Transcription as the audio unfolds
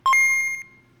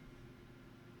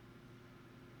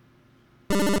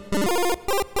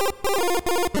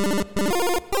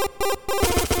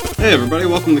Hey everybody,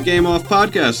 welcome to Game Off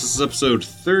Podcast. This is episode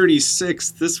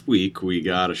 36. This week we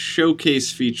got a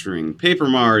showcase featuring Paper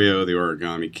Mario, the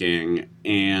Origami King,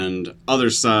 and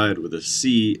Other Side with a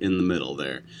C in the middle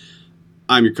there.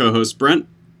 I'm your co-host Brent,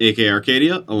 aka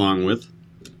Arcadia, along with...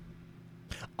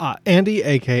 Andy,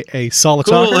 aka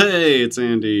Solitaire. Cool, hey, it's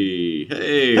Andy.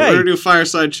 Hey, we're gonna do a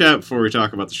fireside chat before we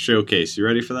talk about the showcase. You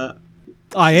ready for that?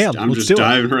 I am. I'm just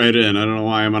diving right in. I don't know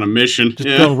why I'm on a mission. Just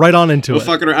going right on into it.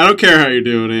 Fucking, I don't care how you're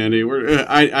doing, Andy.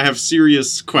 I have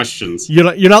serious questions. You're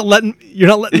not letting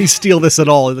me steal this at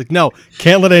all. Like, no,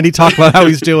 can't let Andy talk about how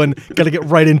he's doing. Got to get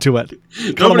right into it.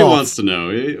 Nobody wants to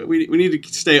know. We need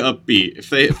to stay upbeat.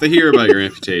 If they hear about your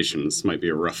amputation, this might be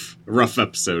a rough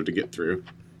episode to get through.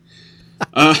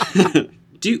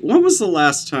 When was the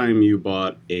last time you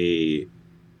bought a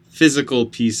physical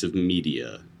piece of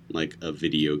media, like a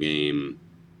video game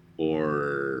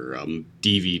or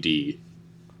DVD?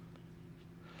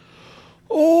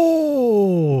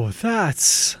 Oh,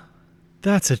 that's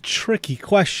a tricky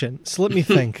question. So let me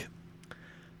think.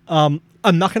 I'm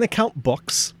not going to count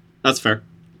books. That's fair.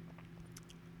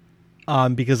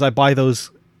 Because I buy those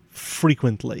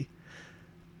frequently.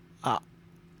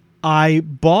 I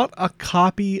bought a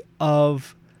copy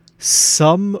of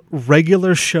some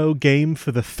regular show game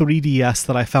for the 3DS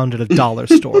that I found at a dollar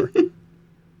store.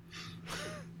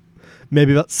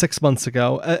 Maybe about 6 months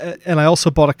ago. And I also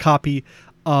bought a copy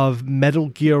of Metal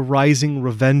Gear Rising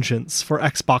Revengeance for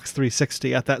Xbox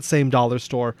 360 at that same dollar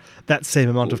store that same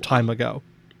amount of time ago.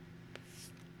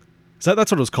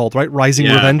 That's what it was called, right? Rising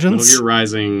Revengeance? Metal Gear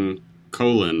Rising :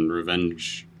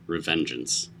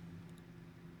 Revengeance.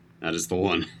 That is the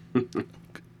one.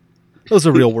 Those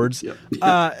are real words. Yep.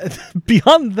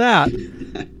 Beyond that,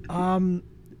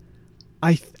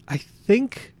 I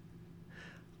think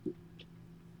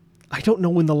I don't know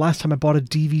when the last time I bought a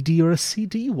DVD or a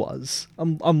CD was.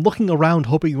 I'm looking around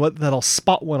hoping that I'll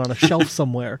spot one on a shelf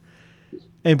somewhere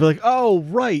and be like, oh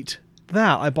right,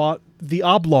 that I bought the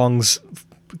Oblongs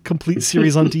complete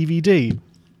series on DVD.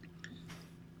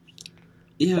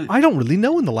 Yeah, I don't really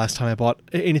know when the last time I bought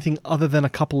anything other than a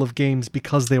couple of games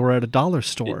because they were at a dollar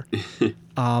store.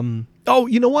 Oh,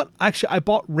 you know what? Actually, I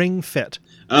bought Ring Fit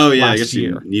last I guess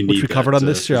year, which we covered on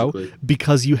this show,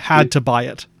 because you had to buy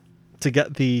it to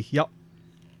get the... Yep.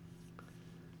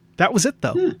 That was it,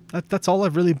 though. Yeah. That's all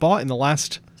I've really bought in the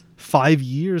last 5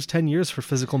 years, 10 years for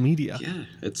physical media. Yeah,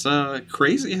 it's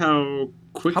crazy how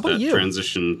quick that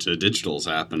transition to digital's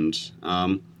happened.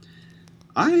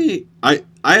 I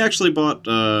actually bought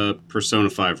Persona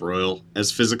 5 Royal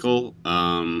as physical,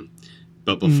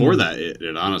 but before that, it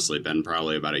had honestly been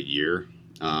probably about a year.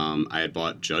 I had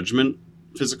bought Judgment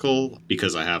physical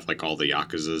because I have like all the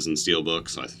Yakuzas and Steelbook,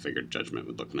 so I figured Judgment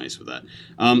would look nice with that.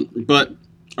 But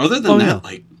other than that,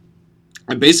 like,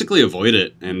 I basically avoid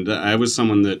it, and I was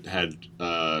someone that had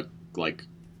like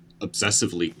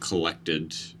obsessively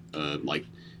collected like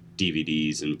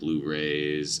DVDs and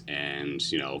Blu-rays and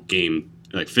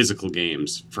physical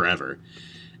games forever.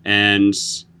 And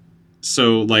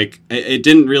so like it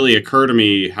didn't really occur to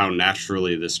me how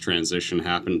naturally this transition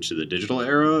happened to the digital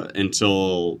era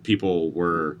until people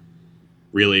were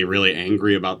really, really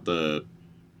angry about the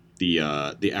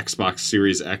Xbox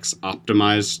Series X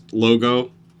optimized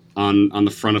logo on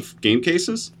the front of game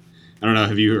cases. I don't know,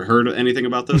 have you heard anything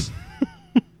about this?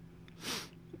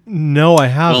 No, I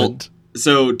haven't. Well,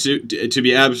 so to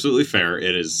be absolutely fair,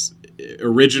 it is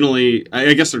originally,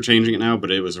 I guess they're changing it now,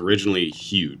 but it was originally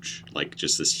huge. Like,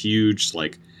 just this huge,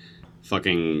 like,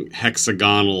 fucking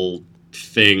hexagonal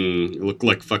thing. It looked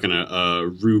like fucking a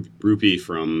rupee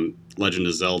from Legend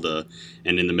of Zelda,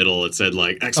 and in the middle it said,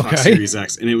 like, Xbox Series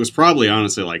X, and it was probably,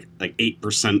 honestly, like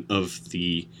 8% of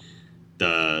the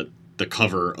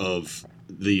cover of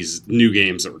these new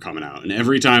games that were coming out. And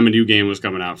every time a new game was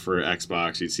coming out for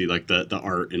Xbox, you'd see like the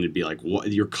art, and it'd be like,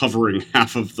 what, you're covering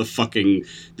half of the fucking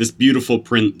this beautiful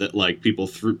print that like people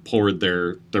poured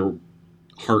their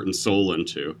heart and soul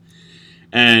into.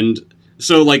 And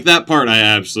so like that part I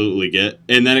absolutely get.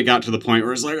 And then it got to the point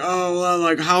where it's like, oh well,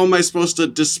 like how am I supposed to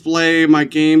display my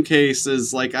game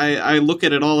cases? Like I look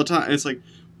at it all the time, and it's like,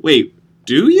 wait,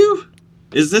 do you?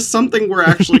 Is this something we're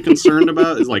actually concerned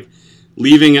about? Is like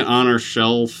leaving it on our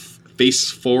shelf face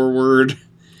forward,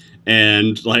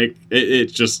 and like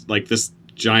it's just like this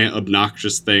giant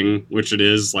obnoxious thing, which it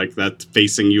is, like that's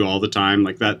facing you all the time,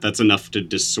 like that's enough to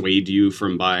dissuade you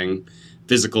from buying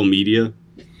physical media.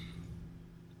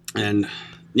 And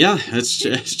yeah, it's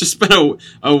just been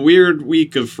a weird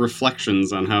week of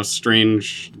reflections on how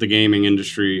strange the gaming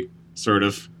industry sort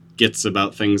of gets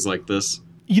about things like this.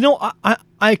 You know,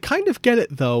 I kind of get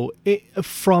it, though,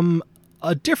 from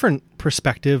a different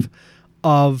perspective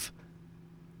of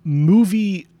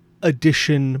movie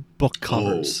edition book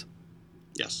covers. Oh,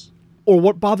 yes. Or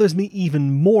what bothers me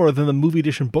even more than the movie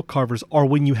edition book covers are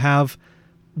when you have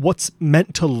what's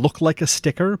meant to look like a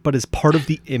sticker, but is part of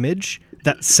the image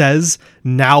that says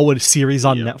now a series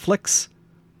on Netflix.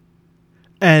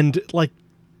 And like,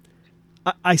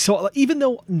 I saw, even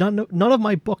though none of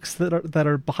my books that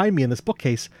are behind me in this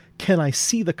bookcase can I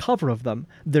see the cover of them,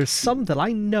 there's some that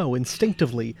I know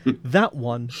instinctively that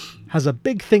one has a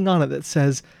big thing on it that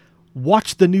says,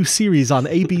 "Watch the new series on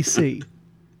ABC,"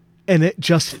 and it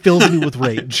just fills me with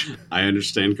rage. I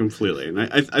understand completely, and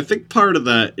I think part of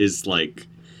that is like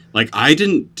I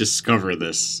didn't discover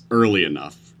this early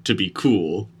enough to be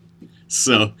cool,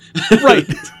 so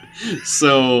right,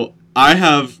 so. I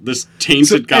have this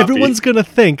tainted copy. Everyone's going to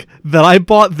think that I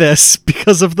bought this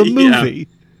because of the movie,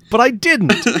 but I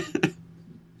didn't.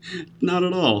 Not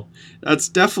at all. That's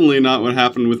definitely not what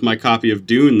happened with my copy of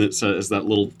Dune that says that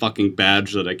little fucking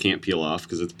badge that I can't peel off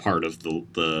because it's part of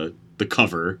the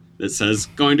cover that says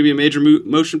going to be a major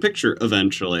motion picture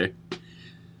eventually.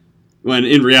 When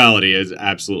in reality is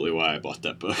absolutely why I bought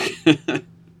that book.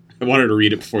 I wanted to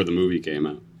read it before the movie came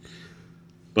out.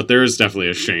 But there is definitely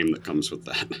a shame that comes with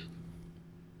that.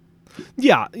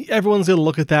 Yeah, everyone's going to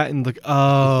look at that and like,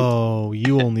 oh,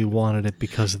 you only wanted it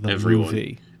because of the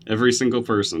movie. Every single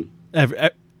person. I'm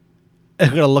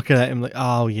going to look at it and like,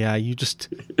 oh, yeah, you just...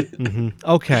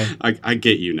 Okay. I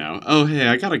get you now. Oh, hey,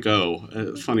 I gotta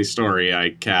go. Funny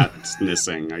story, cat's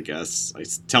missing, I guess. I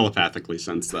telepathically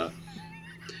sense that.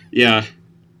 Yeah.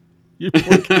 Your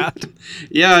poor cat.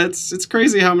 Yeah, it's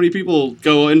crazy how many people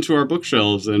go into our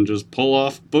bookshelves and just pull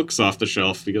off books off the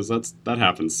shelf because that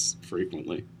happens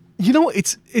frequently. You know,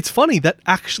 it's funny that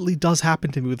actually does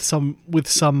happen to me with some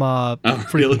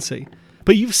frequency. Really?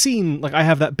 But you've seen, like, I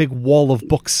have that big wall of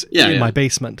books in my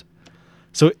basement,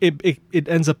 so it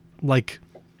ends up like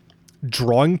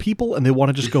drawing people, and they want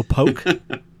to just go poke.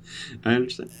 I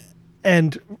understand.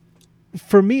 And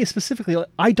for me specifically,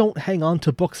 I don't hang on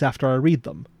to books after I read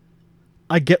them.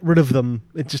 I get rid of them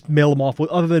and just mail them off.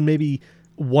 Other than maybe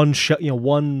one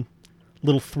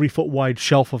little 3-foot wide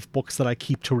shelf of books that I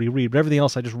keep to reread. But everything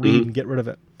else I just read and get rid of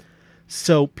it.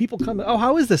 So people come, oh,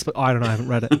 how is this? But I don't know, I haven't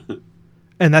read it.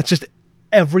 And that's just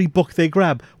every book they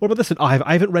grab. What about this one?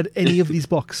 I haven't read any of these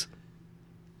books.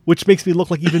 Which makes me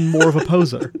look like even more of a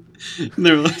poser.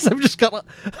 I've just got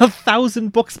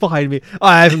 1,000 books behind me.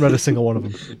 I haven't read a single one of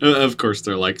them. Of course,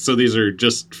 they're like, so these are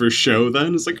just for show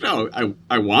then? It's like, no,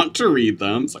 I want to read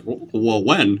them. It's like, well,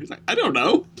 when? It's like, I don't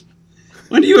know.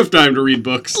 When do you have time to read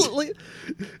books?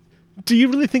 Do you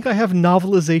really think I have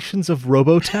novelizations of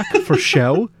Robotech for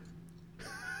show?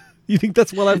 You think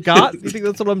that's what I've got? You think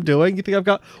that's what I'm doing? You think I've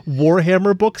got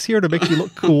Warhammer books here to make me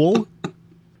look cool?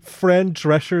 Fran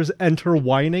Drescher's Enter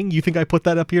Whining? You think I put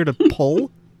that up here to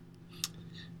pull?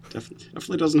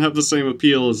 Definitely doesn't have the same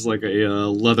appeal as like a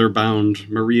leather-bound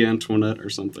Marie Antoinette or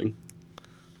something.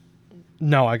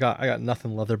 No, I got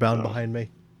nothing leather-bound behind me.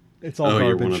 It's all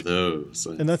garbage. You're one of those.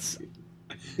 And that's...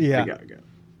 Yeah. I got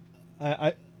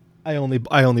it. I only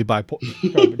buy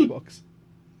garbage books.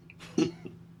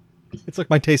 It's like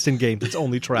my taste in games. It's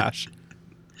only trash.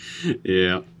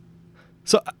 Yeah.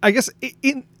 So I guess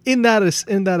in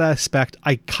that aspect,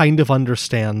 I kind of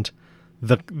understand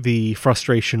the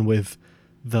frustration with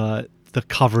the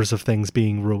covers of things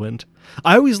being ruined.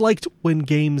 I always liked when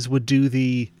games would do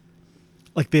they'd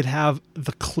have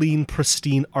the clean,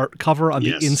 pristine art cover on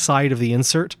the inside of the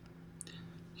insert.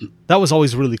 That was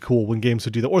always really cool when games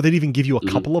would do that, or they'd even give you a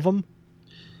couple of them.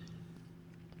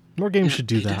 More games should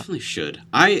do that. Definitely should.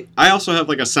 I also have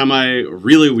like a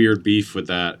really weird beef with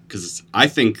that because I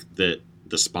think that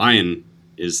the spine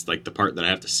is like the part that I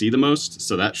have to see the most,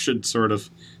 so that should sort of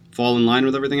fall in line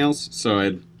with everything else. So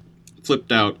I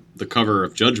flipped out the cover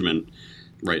of Judgment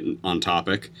right on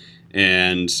topic,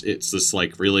 and it's this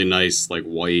like really nice like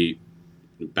white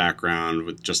background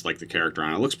with just like the character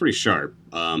on it. It looks pretty sharp,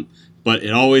 but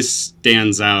it always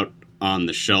stands out on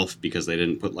the shelf because they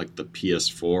didn't put like the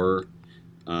PS4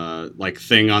 like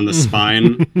thing on the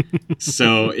spine.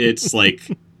 So it's like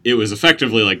it was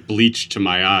effectively like bleached to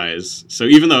my eyes. So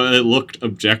even though it looked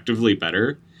objectively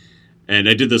better, and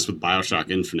I did this with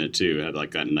BioShock Infinite too, it had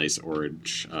like that nice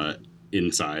orange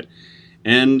inside.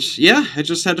 And yeah, I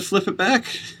just had to flip it back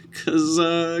because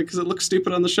it looks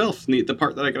stupid on the shelf. The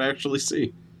part that I could actually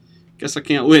see. Guess I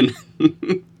can't win.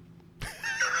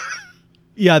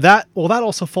 Yeah, that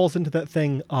also falls into that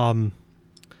thing.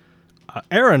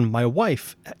 Erin, my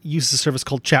wife, uses a service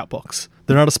called Chatbooks.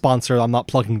 They're not a sponsor. I'm not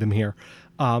plugging them here.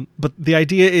 But the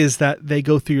idea is that they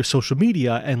go through your social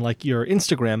media and like your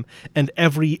Instagram, and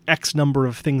every X number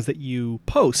of things that you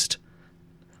post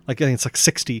like I think it's like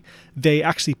 60, they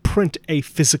actually print a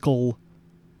physical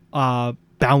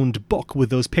bound book with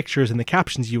those pictures and the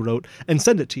captions you wrote and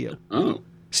send it to you. Oh.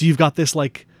 So you've got this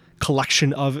like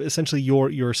collection of essentially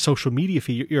your social media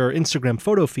feed, your Instagram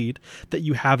photo feed that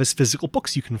you have as physical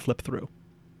books you can flip through,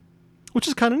 which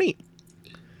is kind of neat.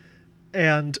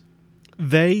 And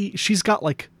she's got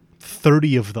like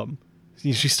 30 of them.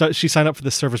 She signed up for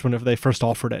this service whenever they first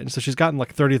offered it, and so she's gotten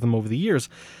like 30 of them over the years,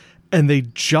 and they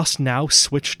just now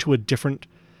switched to a different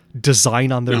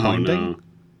design on their binding.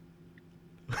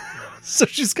 No. So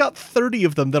she's got 30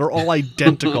 of them that are all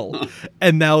identical,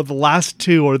 and now the last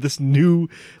 2 are this new,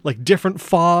 like, different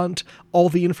font. All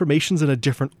the information's in a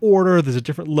different order. There's a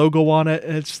different logo on it,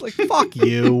 and it's just like, fuck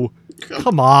you.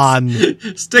 Come on.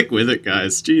 Stick with it,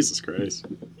 guys. Jesus Christ.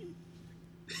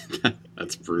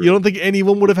 That's brutal. You don't think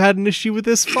anyone would have had an issue with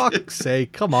this? Fuck's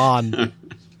sake, come on.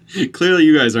 Clearly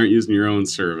you guys aren't using your own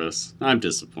service. I'm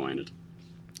disappointed.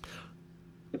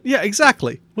 Yeah,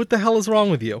 exactly. What the hell is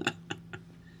wrong with you?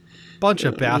 Bunch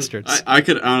of bastards. I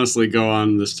could honestly go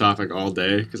on this topic all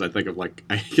day, because I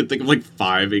can think of like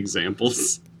 5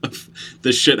 examples of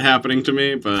this shit happening to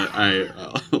me, but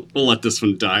we'll let this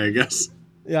one die, I guess.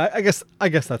 Yeah, I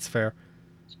guess that's fair.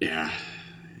 Yeah.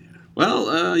 Well,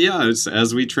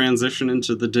 as we transition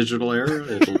into the digital era,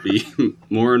 it'll be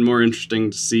more and more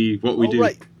interesting to see what we do.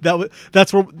 Right.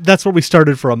 That's where we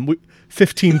started from.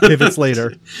 15 pivots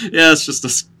later. Yeah, it's just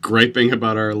us griping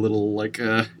about our little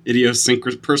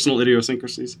personal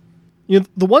idiosyncrasies. You know,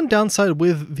 the one downside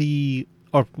with there's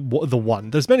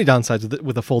many downsides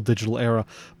with the full digital era,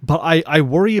 but I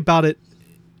worry about it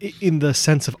in the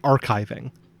sense of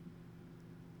archiving.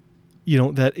 You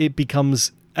know, that it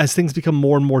becomes, as things become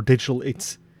more and more digital,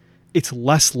 it's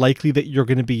less likely that you're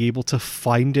going to be able to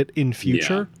find it in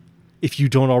future if you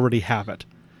don't already have it.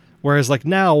 Whereas like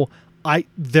now,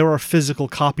 there are physical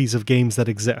copies of games that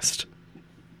exist.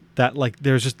 That like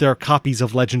there are copies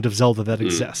of Legend of Zelda that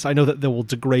exist. I know that they will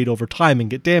degrade over time and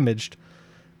get damaged,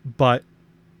 but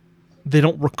they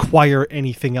don't require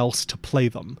anything else to play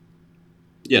them.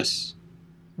 Yes.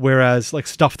 Whereas like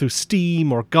stuff through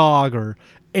Steam or GOG or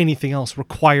anything else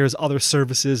requires other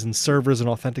services and servers and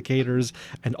authenticators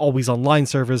and always online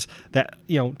servers that,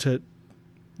 you know,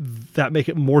 that make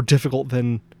it more difficult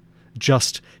than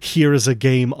just here is a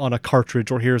game on a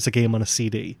cartridge or here is a game on a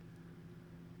CD.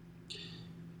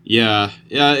 Yeah,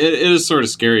 it is sort of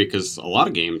scary because a lot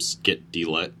of games get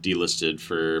delisted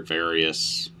for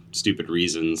various stupid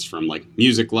reasons, from like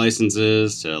music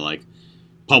licenses to like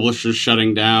publishers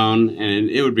shutting down, and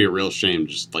it would be a real shame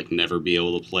to just like never be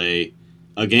able to play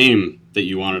a game that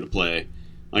you wanted to play.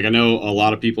 Like I know a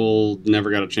lot of people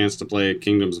never got a chance to play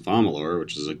Kingdoms of Amalur,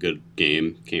 which is a good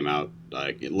game, came out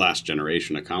like last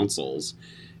generation of consoles.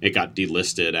 It got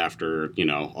delisted after, you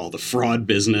know, all the fraud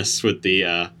business with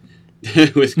the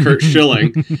with Kurt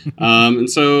Schilling. And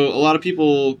so a lot of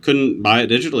people couldn't buy it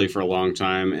digitally for a long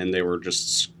time, and they were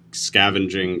just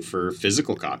scavenging for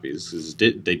physical copies, because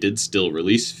they did still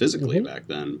release physically back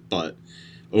then, but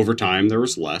over time there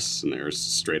was less, and there was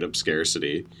straight up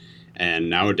scarcity. And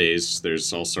nowadays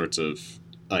there's all sorts of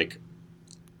like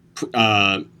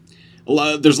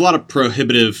there's a lot of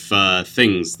prohibitive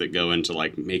things that go into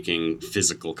like making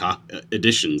physical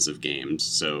editions of games.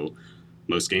 So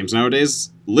most games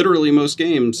nowadays, literally most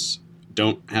games,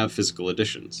 don't have physical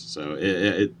editions. So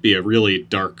it'd be a really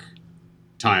dark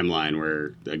timeline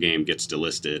where a game gets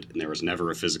delisted and there was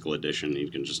never a physical edition and you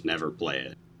can just never play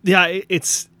it. Yeah,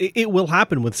 it will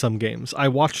happen with some games. I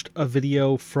watched a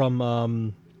video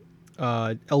from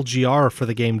LGR for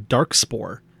the game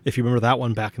Darkspore, if you remember that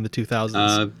one back in the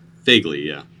 2000s. Vaguely,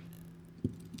 yeah.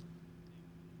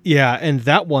 Yeah, and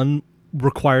that one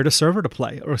required a server to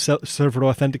play, or a server to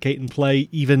authenticate and play,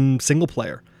 even single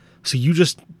player. So you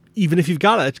just, even if you've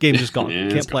got it, the game's just gone. Yeah,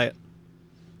 Can't play it.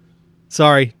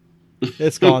 Sorry.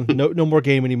 It's gone. No more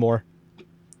game anymore.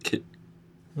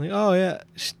 Like, oh yeah.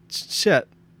 Shit.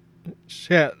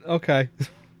 Okay.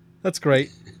 That's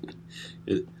great.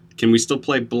 Can we still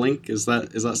play Blink? Is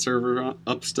that server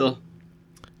up still?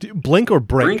 Blink or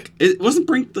Brink? It wasn't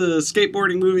Brink the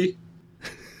skateboarding movie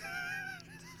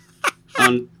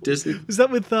on Disney. Was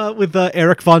that with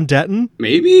Eric Von Detten?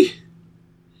 Maybe.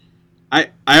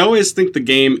 I always think the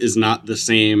game is not the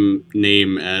same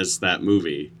name as that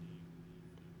movie.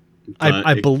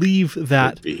 I believe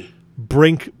that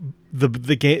Brink,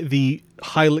 the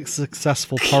highly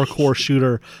successful parkour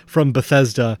shooter from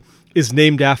Bethesda, is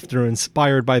named after,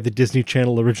 inspired by the Disney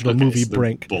Channel original movie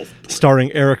Brink,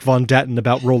 starring Eric Von Detten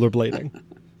about rollerblading.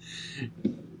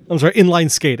 I'm sorry,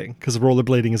 inline skating, because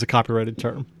rollerblading is a copyrighted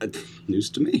term. News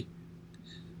to me.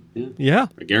 Yeah.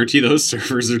 I guarantee those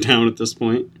servers are down at this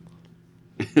point.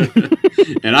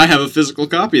 And I have a physical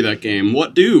copy of that game.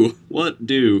 What do?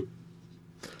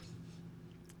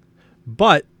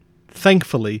 But,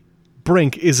 thankfully,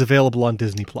 Brink is available on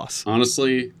Disney+.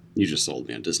 Honestly, you just sold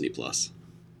me on Disney+.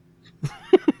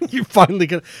 You finally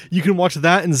get... You can watch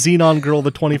that and Xenon Girl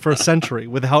the 21st Century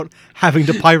without having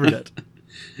to pirate it.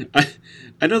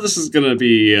 I know this is going to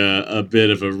be a bit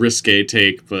of a risque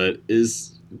take, but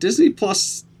is Disney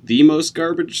Plus the most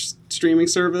garbage streaming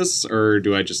service, or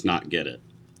do I just not get it?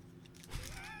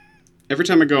 Every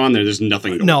time I go on there, there's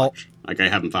nothing to watch. Like, I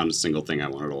haven't found a single thing I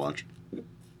wanted to watch.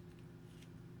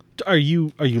 Are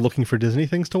you looking for Disney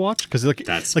things to watch? Because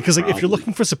that's if you're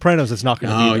looking for Sopranos, it's not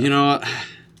going to be. Oh, you know what?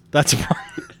 That's a problem.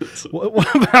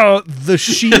 What about The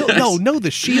Shield? No,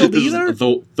 The Shield either?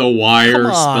 The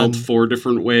Wire spelled 4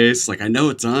 different ways. Like, I know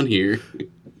it's on here.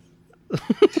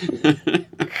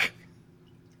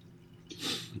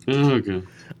 Oh, God.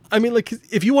 I mean, like,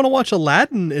 if you want to watch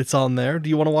Aladdin, it's on there. Do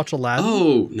you want to watch Aladdin?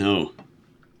 Oh, no.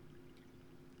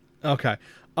 Okay.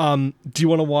 Do you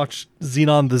want to watch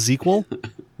Xenon the Sequel,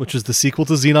 which is the sequel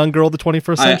to Xenon Girl the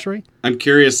 21st Century? I'm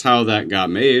curious how that got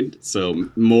made, so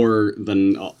more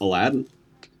than Aladdin.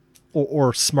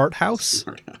 Or Smart House?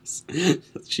 Smart House.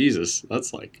 Jesus,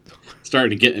 that's like starting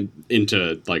to get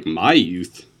into like my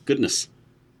youth. Goodness.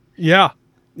 Yeah.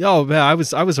 Oh man, I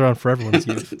was around for everyone's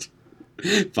youth.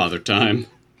 Father Time.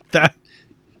 That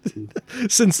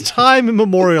since time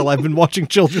immemorial, I've been watching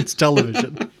children's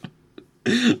television.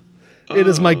 It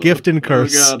is my gift and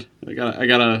curse. Oh God, I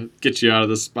gotta get you out of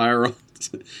this spiral.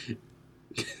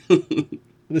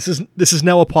 This is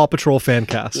now a Paw Patrol fan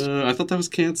cast. I thought that was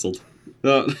canceled.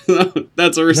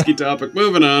 That's a risky topic.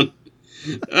 Moving on.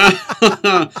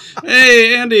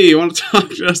 Hey, Andy, you want to talk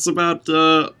to us about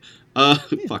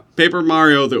Paper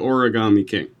Mario: The Origami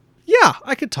King? Yeah,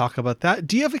 I could talk about that.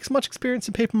 Do you have much experience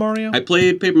in Paper Mario? I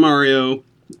played Paper Mario,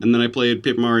 and then I played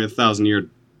Paper Mario: Thousand Year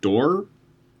Door,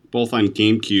 both on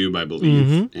GameCube, I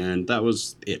believe, and that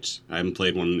was it. I haven't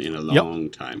played one in a long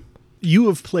time. You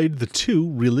have played the 2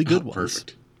 really good ones.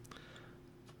 Perfect.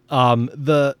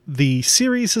 The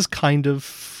series has kind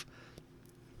of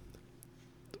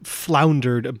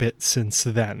floundered a bit since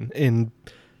then and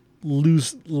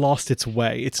lost its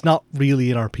way. It's not really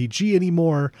an RPG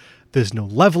anymore. There's no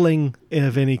leveling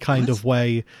of any kind of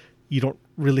way. You don't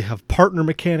really have partner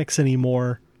mechanics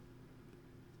anymore.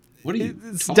 What are you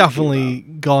It's definitely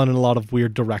gone in a lot of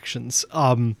weird directions.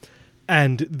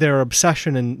 And their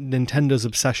obsession and Nintendo's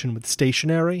obsession with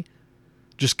stationery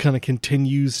just kind of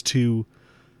continues to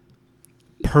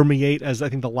permeate, as I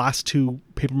think the last 2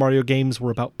 Paper Mario games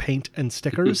were about paint and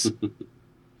stickers.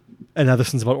 And now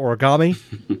this one's about origami.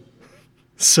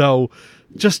 So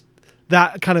just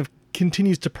that kind of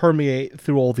continues to permeate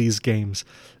through all these games.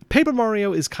 Paper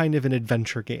Mario is kind of an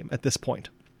adventure game at this point.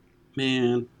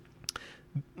 Man.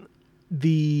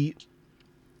 The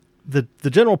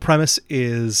general premise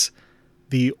is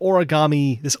this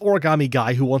origami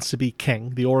guy who wants to be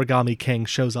king, the origami king,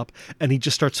 shows up and he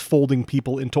just starts folding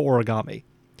people into origami,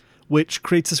 which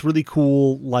creates this really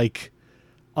cool, like,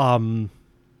 I'm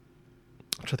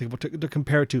trying to think what to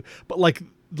compare it to, but like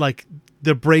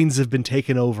their brains have been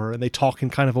taken over and they talk in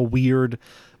kind of a weird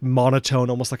monotone,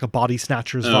 almost like a Body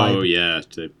Snatchers vibe. Oh yeah,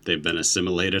 they've been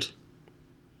assimilated.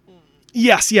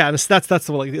 Yes, yeah, that's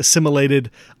the like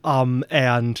assimilated,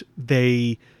 and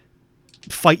they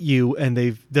fight you, and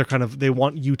they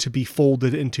want you to be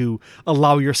folded into,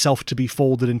 allow yourself to be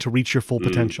folded and to reach your full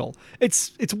potential.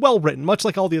 It's well written, much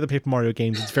like all the other Paper Mario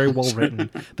games. It's very well written.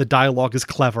 The dialogue is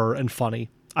clever and funny.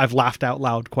 I've laughed out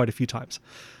loud quite a few times.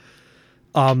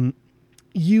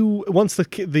 Once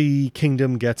the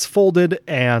kingdom gets folded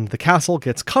and the castle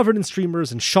gets covered in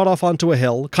streamers and shot off onto a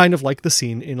hill, kind of like the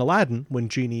scene in Aladdin when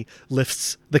Genie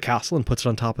lifts the castle and puts it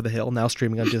on top of the hill, now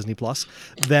streaming on Disney Plus,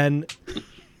 then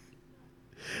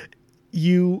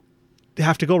you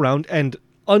have to go around and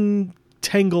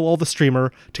untangle all the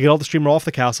streamer to get all the streamer off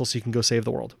the castle so you can go save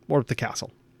the world, or the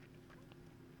castle.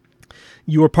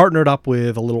 You are partnered up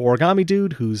with a little origami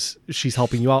dude she's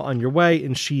helping you out on your way,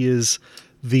 and she is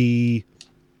the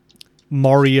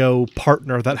Mario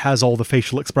partner that has all the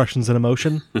facial expressions and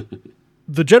emotion.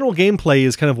 The general gameplay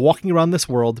is kind of walking around this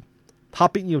world,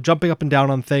 jumping up and down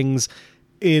on things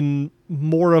in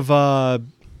more of a,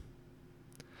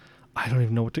 I don't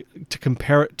even know what to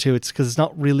compare it to. It's because it's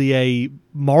not really a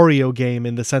Mario game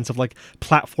in the sense of like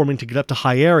platforming to get up to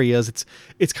high areas.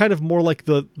 It's kind of more like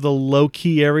the low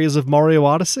key areas of Mario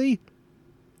Odyssey,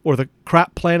 or the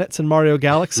crap planets in Mario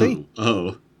Galaxy.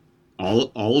 Oh.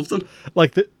 All of them?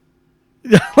 Like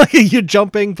you're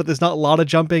jumping, but there's not a lot of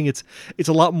jumping. It's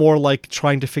a lot more like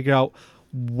trying to figure out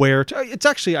where to. It's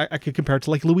actually, I could compare it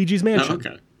to like Luigi's Mansion. Oh,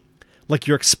 okay. Like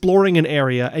you're exploring an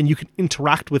area and you can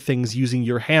interact with things using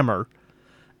your hammer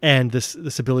and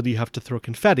this ability you have to throw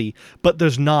confetti, but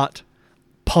there's not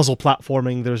puzzle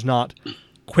platforming, there's not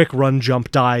quick run,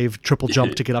 jump, dive, triple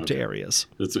jump to get up to areas.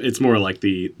 It's more like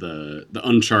the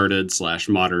Uncharted /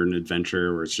 modern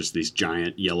adventure where it's just these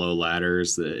giant yellow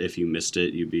ladders that if you missed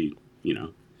it, you'd be,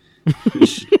 you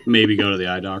should maybe go to the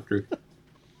eye doctor.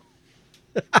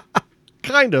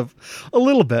 Kind of. A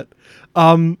little bit.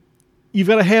 You've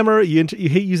got a hammer, you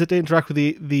use it to interact with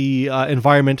the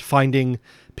environment, finding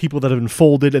people that have been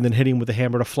folded and then hitting them with the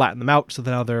hammer to flatten them out so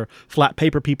that now they're flat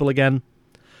paper people again.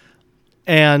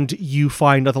 And you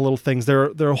find other little things. There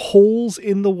are holes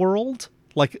in the world,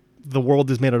 like the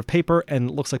world is made out of paper and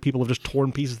it looks like people have just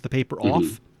torn pieces of the paper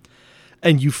off.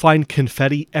 And you find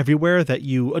confetti everywhere that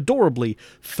you adorably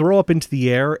throw up into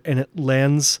the air and it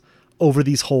lands over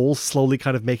these holes, slowly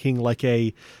kind of making like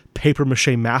a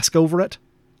papier-mâché mask over it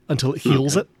until it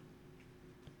heals it.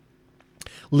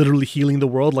 Literally healing the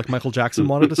world like Michael Jackson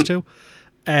wanted us to.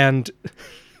 And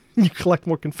you collect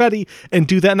more confetti and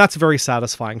do that, and that's very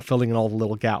satisfying, filling in all the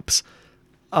little gaps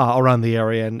around the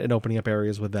area and opening up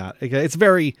areas with that. It's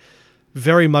very,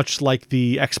 very much like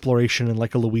the exploration in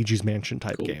like a Luigi's Mansion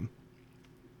type game.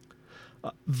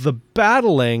 The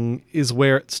battling is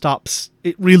where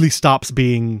it really stops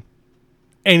being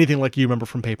anything like you remember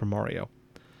from Paper Mario.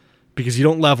 Because you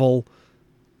don't level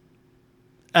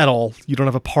at all, you don't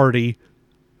have a party,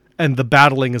 and the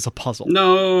battling is a puzzle.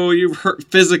 No, you're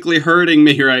physically hurting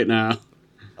me right now.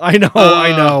 I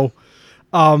know.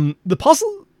 The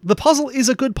puzzle is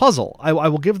a good puzzle. I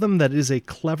will give them that it is a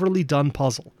cleverly done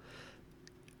puzzle.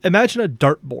 Imagine a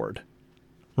dartboard,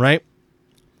 right?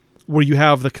 Where you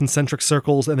have the concentric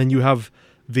circles and then you have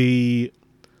the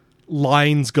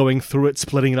lines going through it,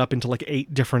 splitting it up into like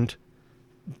 8 different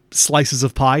slices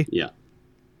of pie. Yeah.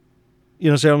 You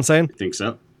understand what I'm saying? I think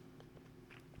so.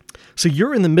 So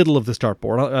you're in the middle of this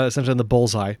dartboard, essentially in the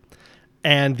bullseye,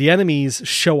 and the enemies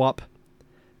show up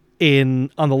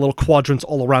on the little quadrants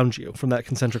all around you from that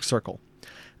concentric circle.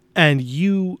 And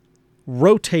you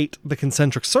rotate the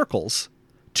concentric circles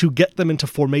to get them into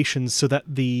formations so that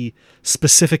the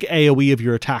specific AoE of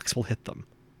your attacks will hit them.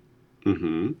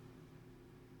 Mm-hmm.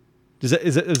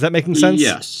 Is that making sense?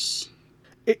 Yes.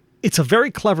 It's a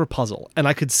very clever puzzle, and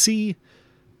I could see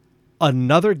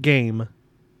another game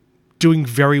doing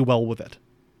very well with it.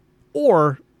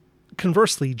 Or,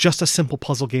 conversely, just a simple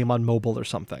puzzle game on mobile or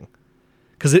something.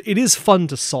 Because it is fun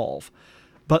to solve.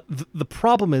 But the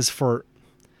problem is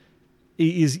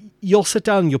you'll sit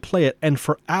down and you'll play it, and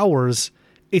for hours,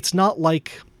 it's not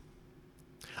like...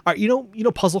 All right, you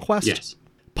know Puzzle Quest? Yes.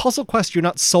 Puzzle Quest, you're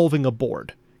not solving a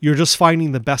board. You're just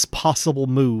finding the best possible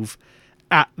move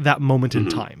at that moment in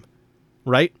time.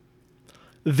 Right?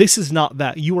 This is not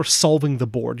that. You are solving the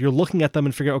board. You're looking at them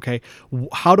and figuring, okay,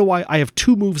 how do I have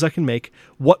 2 moves I can make.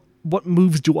 What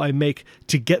moves do I make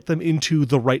to get them into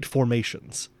the right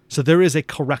formations? So there is a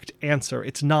correct answer.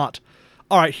 It's not,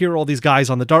 all right, here are all these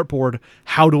guys on the dartboard.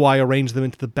 How do I arrange them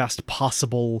into the best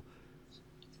possible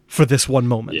for this one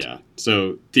moment? Yeah.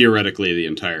 So theoretically, the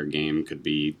entire game could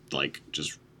be like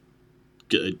just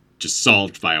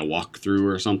solved by a walkthrough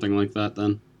or something like that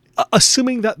then?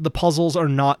 Assuming that the puzzles are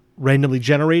not randomly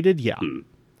generated, yeah.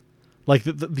 Like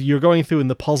you're going through and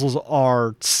the puzzles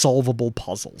are solvable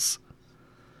puzzles,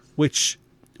 which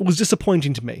was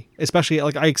disappointing to me. Especially,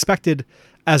 like, I expected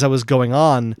as I was going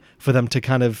on for them to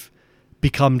kind of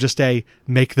become just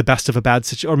make the best of a bad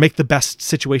situation, or make the best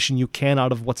situation you can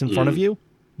out of what's in front of you.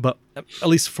 But at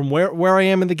least from where I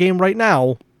am in the game right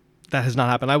now, that has not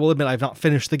happened. I will admit I've not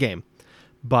finished the game,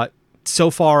 but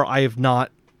so far I have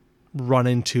not run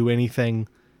into anything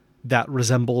that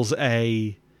resembles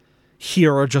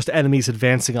here are just enemies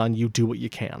advancing on you, do what you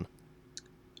can.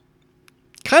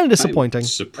 Kind of disappointing.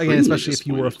 Again, especially if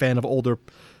you were a fan of older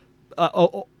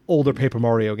Paper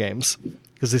Mario games,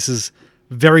 because this is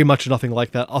very much nothing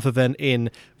like that other than in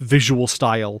visual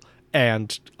style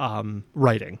and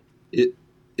writing.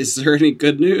 Is there any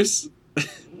good news?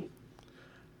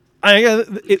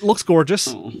 It looks gorgeous.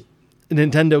 Oh.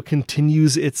 Nintendo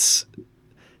continues its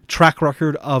track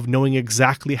record of knowing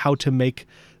exactly how to make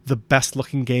the best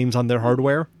looking games on their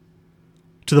hardware,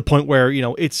 to the point where,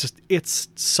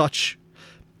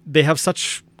 they have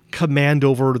such command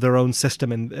over their own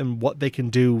system and what they can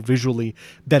do visually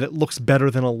that it looks better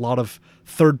than a lot of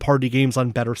third-party games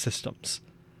on better systems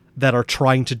that are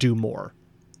trying to do more.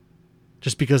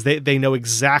 Just because they know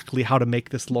exactly how to make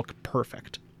this look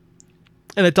perfect.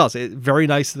 And it does. Very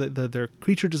nice. Their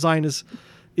creature design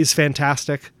is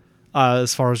fantastic.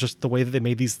 As far as just the way that they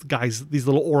made these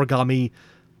little origami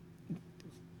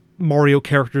Mario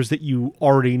characters that you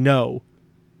already know.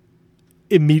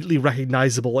 immediately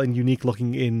recognizable and unique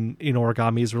looking in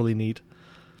Origami is really neat.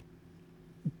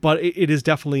 But it is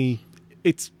definitely,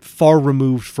 it's far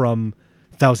removed from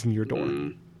Thousand Year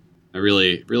Door. I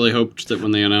really, really hoped that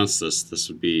when they announced this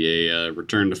would be a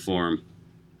return to form.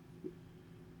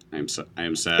 I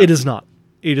am sad. It is not.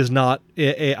 It is not.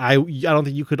 I don't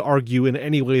think you could argue in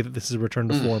any way that this is a return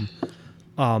to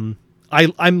form.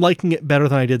 I'm liking it better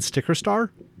than I did Sticker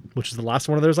Star, which is the last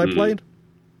one of theirs I played.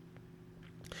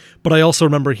 But I also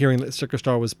remember hearing that Sticker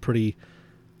Star was pretty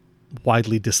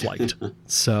widely disliked.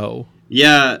 So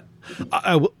yeah,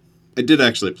 I did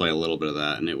actually play a little bit of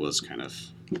that, and it was kind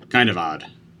of odd.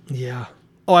 Yeah.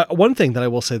 Oh, one thing that I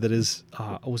will say that is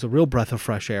was a real breath of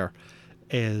fresh air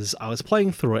is I was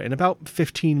playing through it, and about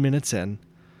 15 minutes in,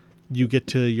 you get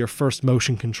to your first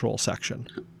motion control section.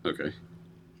 Okay.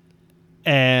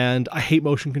 And I hate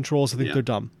motion controls. I think they're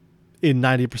dumb in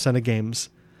 90% of games,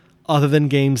 other than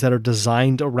games that are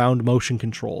designed around motion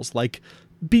controls, like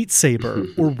Beat Saber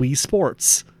or Wii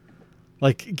Sports.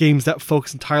 Like games that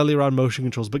focus entirely around motion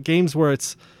controls, but games where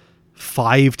it's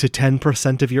 5 to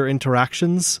 10% of your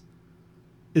interactions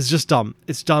is just dumb.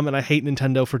 It's dumb, and I hate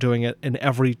Nintendo for doing it in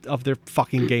every of their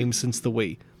fucking games since the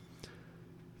Wii.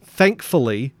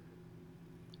 Thankfully,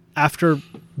 after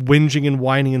whinging and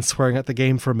whining and swearing at the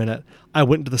game for a minute, I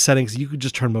went into the settings. You could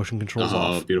just turn motion controls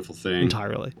off. Oh, beautiful thing.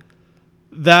 Entirely.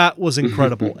 That was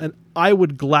incredible. And I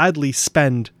would gladly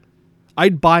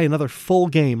I'd buy another full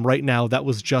game right now that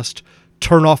was just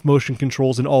turn off motion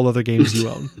controls in all other games you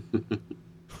own.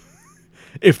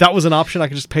 If that was an option, I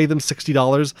could just pay them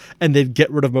 $60 and they'd get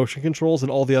rid of motion controls in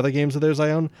all the other games of theirs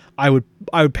I own. I would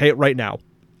pay it right now.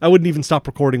 I wouldn't even stop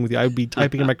recording with you. I would be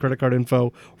typing in my credit card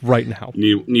info right now.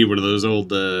 Need one of those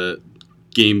old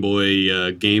Game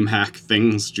Boy game hack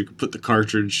things that you could put the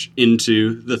cartridge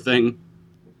into the thing.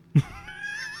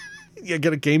 Yeah,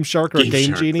 get a Game Shark or a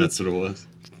Game Genie. That's what it was.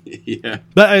 Yeah.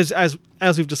 But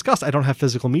as we've discussed, I don't have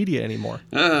physical media anymore.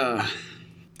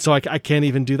 So I can't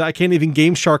even do that. I can't even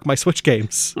Game Shark my Switch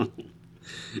games.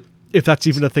 If that's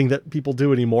even a thing that people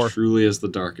do anymore. Truly is the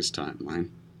darkest timeline.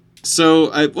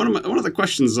 So one of the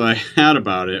questions I had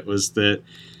about it was that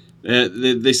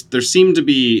there seemed to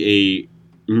be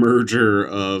a merger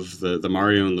of the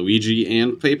Mario and Luigi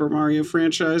and Paper Mario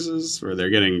franchises, where they're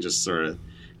getting just sort of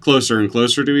closer and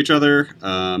closer to each other.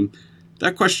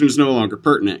 That question is no longer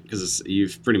pertinent because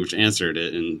you've pretty much answered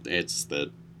it, and it's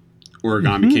that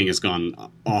Origami King has gone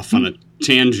off on a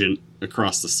tangent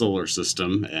across the solar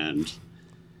system, and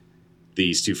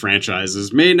these two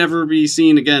franchises may never be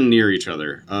seen again near each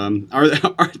other.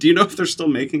 Do you know if they're still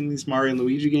making these Mario and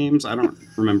Luigi games? I don't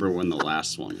remember when the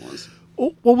last one was.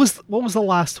 What was the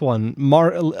last one?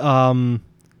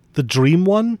 The Dream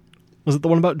one? Was it the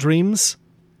one about dreams?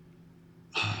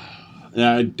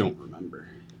 I don't remember.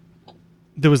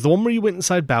 There was the one where you went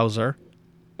inside Bowser.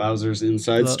 Bowser's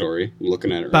Inside Story. I'm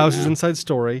looking at it right Bowser's now. Inside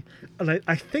Story. And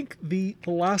I think the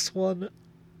last one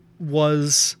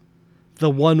was the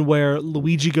one where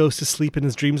Luigi goes to sleep and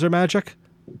his dreams are magic.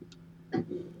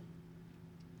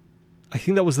 I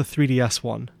think that was the 3DS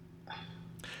one.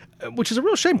 Which is a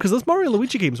real shame, because those Mario and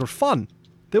Luigi games were fun.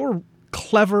 They were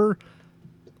clever.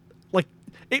 Like,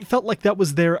 it felt like that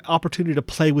was their opportunity to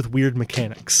play with weird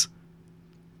mechanics.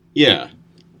 Yeah.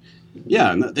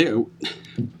 Yeah, and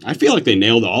I feel like they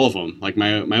nailed all of them. Like,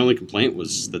 my only complaint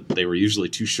was that they were usually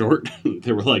too short.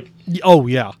 They were like... Oh,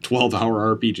 yeah.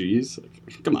 12-hour RPGs.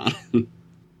 Like, come on.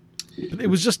 It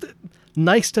was just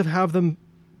nice to have them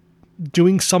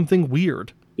doing something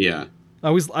weird. Yeah. I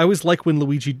always like when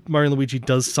Mario and Luigi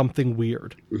does something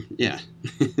weird. Yeah.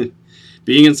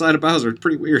 Being inside of Bowser, it's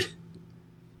pretty weird.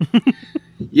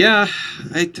 Yeah,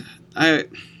 I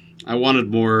wanted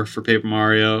more for Paper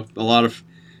Mario. A lot of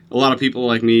people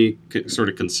like me sort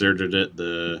of considered it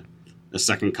the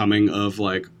second coming of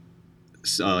like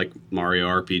Mario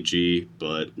RPG,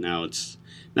 but now it's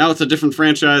a different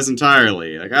franchise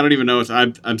entirely. Like, I don't even know if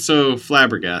I'm so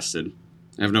flabbergasted.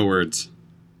 I have no words.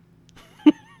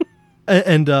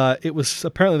 And it was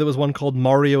apparently there was one called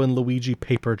Mario and Luigi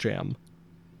Paper Jam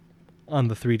on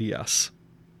the 3DS.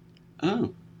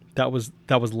 Oh, that was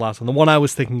the last one. The one I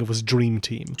was thinking of was Dream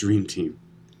Team. Dream Team.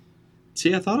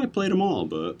 See, I thought I played them all,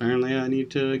 but apparently I need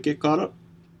to get caught up.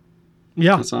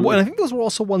 Yeah, well, and I think those were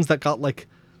also ones that got like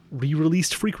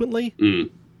re-released frequently.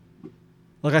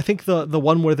 Like, I think the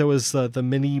one where there was the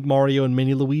mini Mario and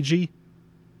mini Luigi.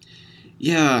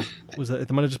 Yeah,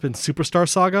 It might have just been Superstar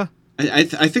Saga. I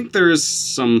think there is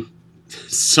some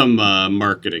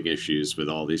marketing issues with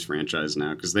all these franchises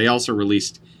now, because they also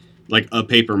released like a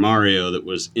Paper Mario that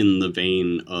was in the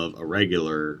vein of a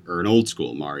regular or an old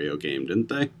school Mario game, didn't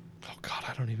they? Oh God,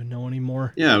 I don't even know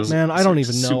anymore. Yeah, it was, man, I don't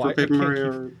even know. Super Paper Mario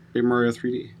or Paper Mario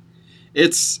 3D.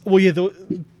 It's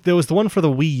there was the one for the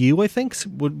Wii U, I think.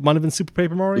 Might have been Super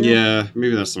Paper Mario. Yeah,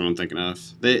 maybe that's the one I'm thinking of.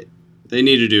 They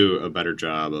need to do a better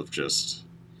job of just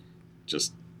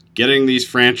getting these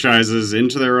franchises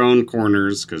into their own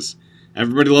corners, because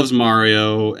everybody loves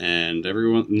Mario and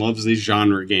everyone loves these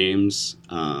genre games.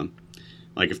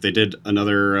 Like if they did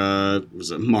another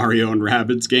was it Mario and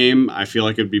Rabbids game, I feel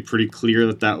like it'd be pretty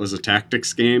clear that was a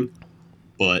tactics game.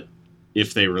 But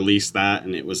if they released that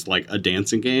and it was like a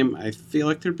dancing game, I feel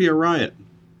like there'd be a riot.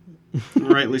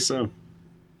 Rightly so.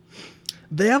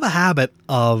 They have a habit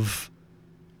of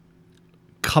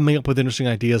coming up with interesting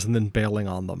ideas and then bailing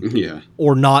on them. Yeah.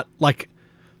 Or not, like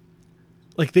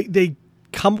they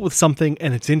come up with something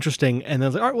and it's interesting and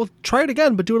then they're like, all right, we'll try it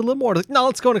again, but do it a little more. Like, no,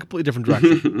 let's go in a completely different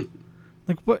direction.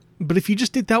 Like, what? But if you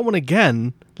just did that one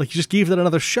again, like you just gave that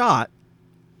another shot,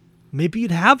 maybe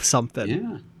you'd have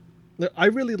something. Yeah. I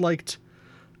really liked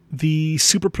the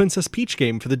Super Princess Peach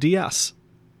game for the DS.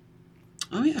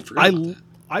 Oh yeah, I forgot about that.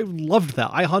 I loved that.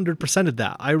 I 100%ed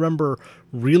that. I remember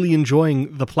really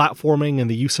enjoying the platforming and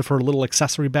the use of her little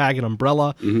accessory bag and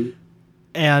umbrella. Mm-hmm.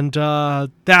 And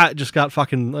that just got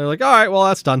fucking... They're like, all right, well,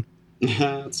 that's done.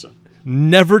 That's done.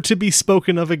 Never to be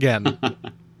spoken of again.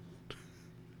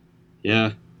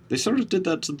 Yeah. They sort of did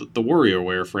that to the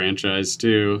WarioWare franchise,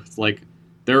 too. It's like,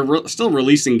 they're still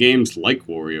releasing games like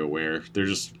WarioWare. They're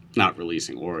just not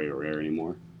releasing WarioWare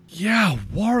anymore. Yeah,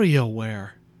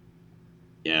 WarioWare.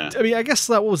 Yeah. I mean, I guess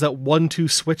that, what was that 1-2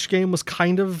 Switch game was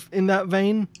kind of in that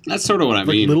vein. That's sort of what I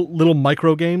mean. Little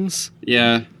micro games.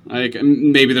 Yeah. Like,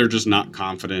 maybe they're just not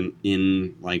confident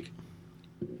in, like,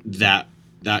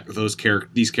 these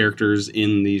characters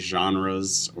in these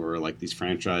genres or, like, these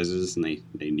franchises, and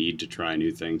they need to try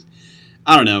new things.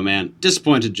 I don't know, man.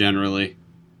 Disappointed generally.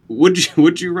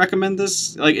 Would you recommend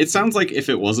this? Like, it sounds like if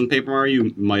it wasn't Paper Mario,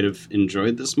 you might have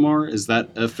enjoyed this more. Is that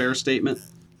a fair statement?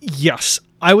 Yes.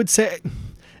 I would say...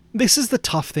 This is the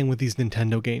tough thing with these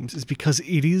Nintendo games, is because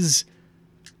it is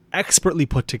expertly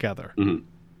put together. Mm-hmm.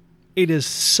 It is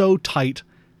so tight.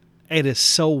 It is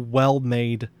so well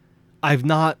made.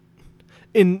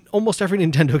 In almost every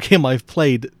Nintendo game I've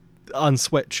played on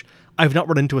Switch, I've not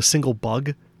run into a single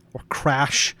bug or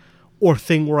crash or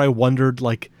thing where I wondered,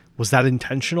 like, was that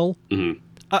intentional? Mm-hmm.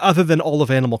 Other than all of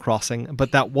Animal Crossing,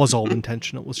 but that was all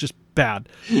intentional. It was just bad.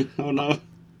 Oh, no.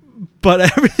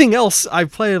 But everything else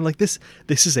I've played, I'm like, this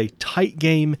is a tight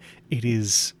game. It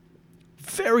is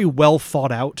very well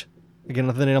thought out. Again,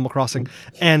 other than Animal Crossing.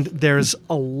 And there's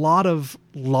a lot of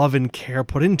love and care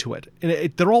put into it.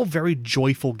 And they're all very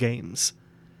joyful games.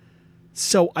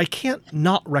 So I can't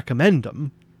not recommend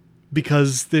them,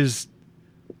 because there's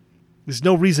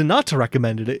no reason not to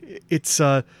recommend it. It's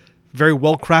a very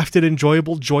well-crafted,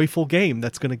 enjoyable, joyful game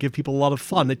that's going to give people a lot of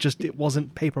fun. It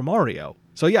wasn't Paper Mario.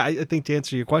 So yeah, I think to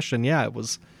answer your question, yeah, it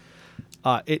was.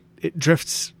 It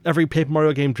drifts. Every Paper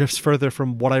Mario game drifts further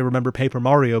from what I remember Paper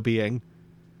Mario being,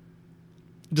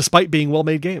 despite being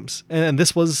well-made games. And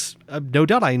this was no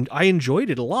doubt. I enjoyed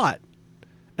it a lot,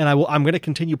 and I'm going to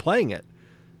continue playing it.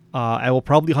 I will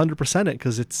probably 100% it,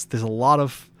 because there's a lot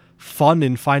of fun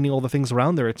in finding all the things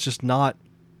around there. It's just not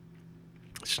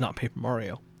Paper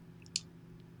Mario.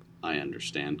 I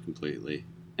understand completely.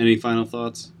 Any final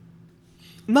thoughts?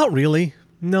 Not really.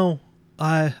 No.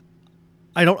 I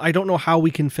don't know how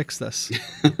we can fix this.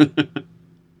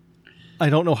 I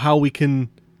don't know how we can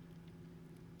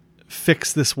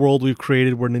fix this world we've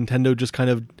created where Nintendo just kind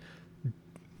of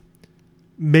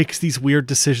makes these weird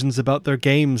decisions about their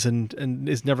games and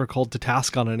is never called to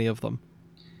task on any of them.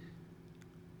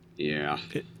 Yeah.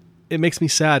 It makes me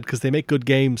sad, because they make good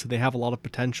games and they have a lot of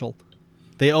potential.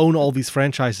 They own all these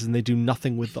franchises and they do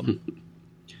nothing with them.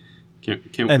 Can't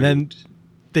and wait. Then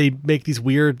they make these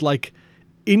weird, like,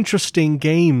 interesting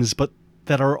games, but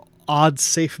that are odd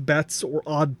safe bets or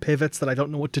odd pivots that I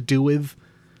don't know what to do with.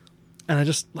 And I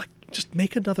just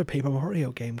make another Paper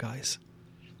Mario game, guys.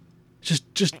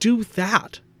 Just do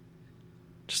that.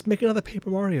 Just make another Paper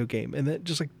Mario game, and then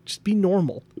just be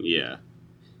normal. Yeah.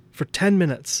 For 10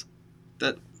 minutes.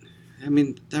 That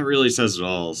really says it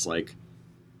all. It's like,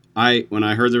 when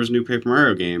I heard there was a new Paper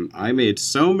Mario game, I made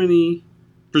so many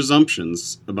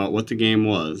presumptions about what the game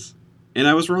was, and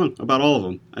I was wrong about all of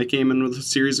them. I came in with a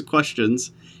series of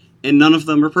questions, and none of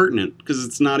them are pertinent, because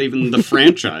it's not even the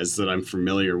franchise that I'm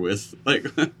familiar with. Like,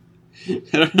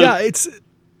 yeah, it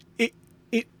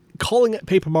calling it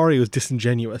Paper Mario is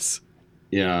disingenuous.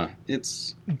 Yeah,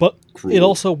 it's but cruel. It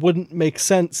also wouldn't make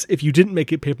sense if you didn't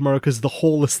make it Paper Mario, because the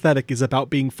whole aesthetic is about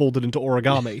being folded into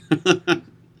origami.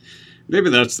 Maybe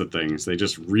that's the thing. Is they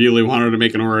just really wanted to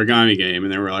make an origami game,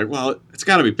 and they were like, "Well, it's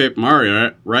got to be Paper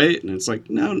Mario, right?" And it's like,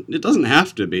 no, it doesn't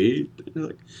have to be.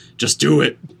 Like, just do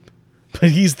it.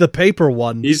 But he's the paper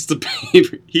one. He's the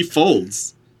paper. He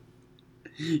folds.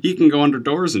 He can go under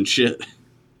doors and shit.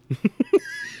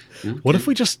 Okay. What if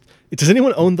we just... Does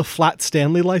anyone own the Flat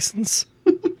Stanley license?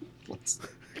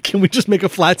 Can we just make a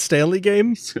Flat Stanley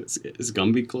game? Is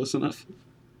Gumby close enough?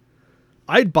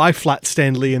 I'd buy Flat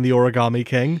Stanley and the Origami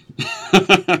King.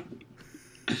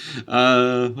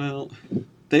 Well,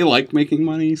 they like making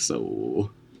money, so...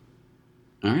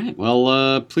 Alright,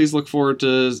 well, please look forward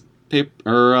to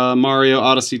Mario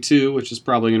Odyssey 2, which is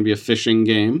probably going to be a fishing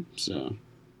game, so...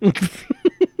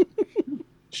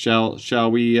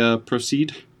 Shall we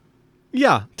proceed?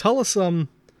 Yeah, tell us,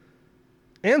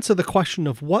 answer the question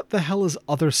of what the hell is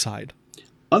Otherside?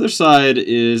 Otherside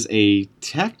is a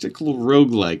tactical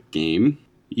roguelike game.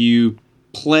 You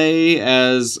play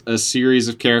as a series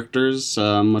of characters,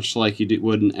 much like you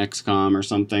would in XCOM or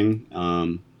something.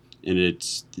 And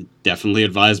it's definitely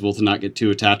advisable to not get too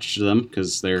attached to them,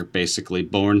 because they're basically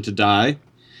born to die.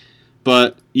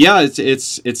 But yeah,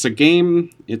 it's a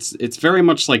game. It's very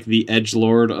much like the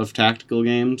edgelord of tactical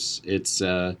games. It's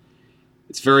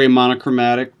very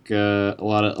monochromatic. A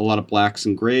lot of blacks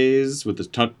and grays with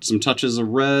some touches of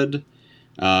red.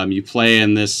 You play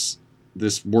in this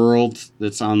world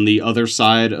that's on the other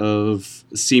side of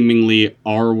seemingly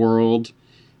our world,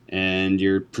 and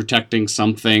you're protecting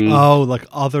something. Oh, like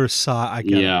other side. I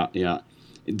get it. Yeah.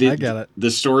 I get it.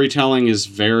 The storytelling is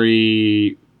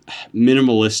very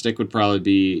minimalistic, would probably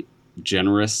be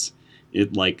generous.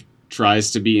 It like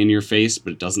tries to be in your face,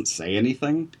 but it doesn't say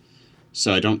anything.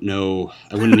 So I don't know.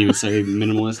 I wouldn't even say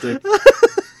minimalistic.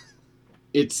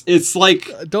 It's like...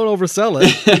 Don't oversell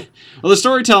it. Well, the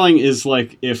storytelling is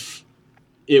like if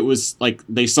it was like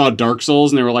they saw Dark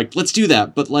Souls and they were like, let's do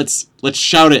that, but let's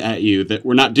shout it at you that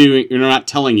we're not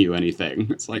telling you anything.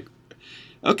 It's like,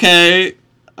 okay,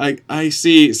 I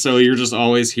see. So you're just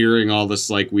always hearing all this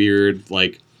like weird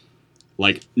like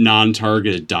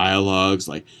non-targeted dialogues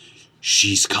like,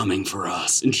 she's coming for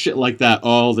us and shit like that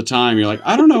all the time. You're like,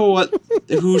 I don't know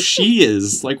who she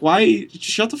is. Like, why?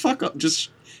 Shut the fuck up. Just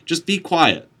be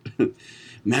quiet.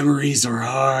 Memories are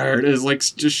hard. It's like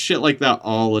just shit like that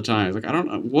all the time. It's like, I don't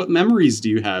know. What memories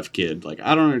do you have, kid? Like,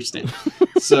 I don't understand.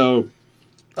 So...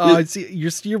 Oh, I see.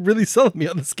 You're really selling me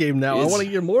on this game now. I want to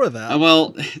hear more of that.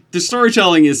 Well, the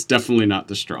storytelling is definitely not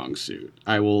the strong suit.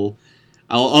 I'll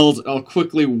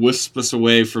quickly wisp us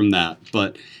away from that,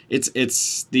 but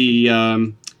it's the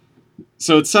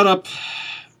so it's set up.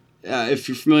 If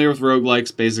you're familiar with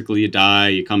roguelikes, basically you die,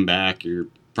 you come back, you're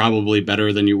probably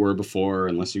better than you were before,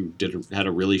 unless you had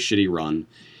a really shitty run.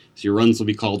 So your runs will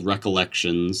be called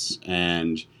recollections,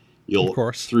 and you'll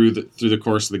through the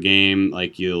course of the game,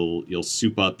 like you'll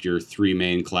soup up your three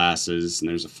main classes, and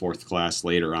there's a fourth class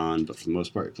later on, but for the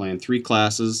most part you're playing three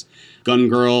classes: Gun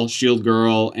Girl, Shield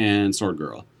Girl, and Sword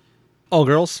Girl. All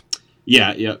girls?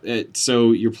 Yeah.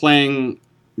 So you're playing.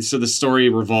 So the story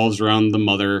revolves around the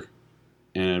mother,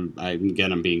 and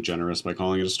I'm being generous by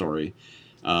calling it a story.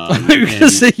 You're gonna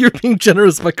say you're being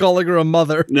generous by calling her a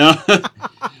mother. No,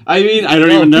 I mean I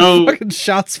don't even know. Fucking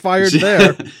shots fired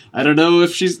there. I don't know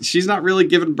if she's not really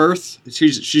giving birth.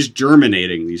 She's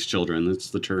germinating these children.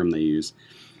 That's the term they use.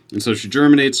 And so she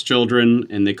germinates children,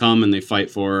 and they come and they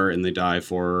fight for her, and they die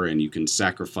for her, and you can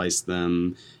sacrifice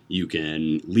them. You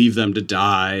can leave them to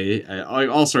die.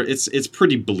 Also, it's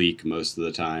pretty bleak most of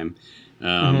the time.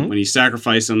 When you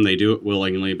sacrifice them, they do it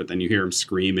willingly, but then you hear them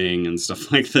screaming and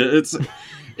stuff like that.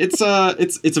 It's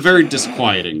a very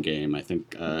disquieting game, I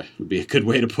think would be a good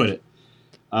way to put it.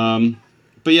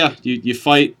 But yeah, you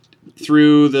fight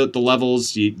through the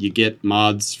levels. You get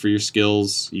mods for your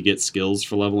skills. You get skills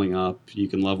for leveling up. You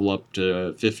can level up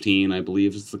to 15, I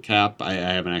believe is the cap. I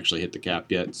haven't actually hit the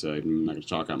cap yet, so I'm not going to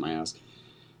talk out my ass.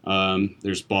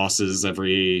 There's bosses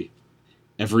every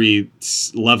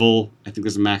level. I think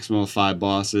there's a maximum of 5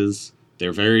 bosses.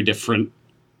 They're very different.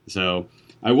 So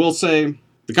I will say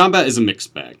the combat is a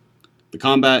mixed bag. The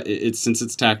combat, since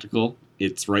it's tactical,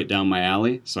 it's right down my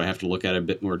alley. So I have to look at it a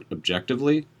bit more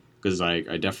objectively, because I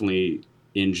definitely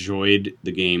enjoyed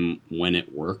the game when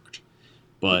it worked.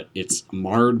 But it's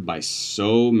marred by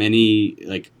so many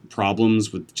like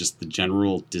problems with just the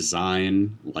general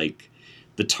design. Like,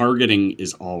 the targeting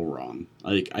is all wrong.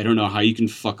 Like, I don't know how you can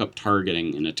fuck up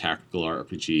targeting in a tactical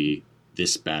RPG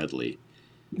this badly.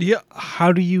 Yeah,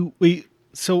 how do you... Wait,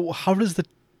 so how does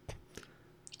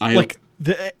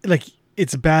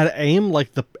it's bad aim?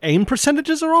 Like, the aim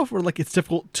percentages are off? Or, like, it's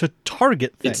difficult to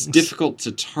target things? It's difficult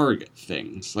to target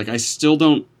things. Like, I still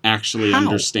don't actually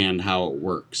understand how it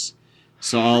works.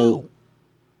 So I'll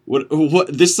what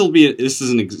this is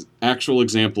an actual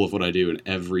example of what I do in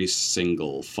every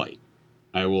single fight.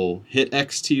 I will hit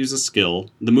X to use a skill.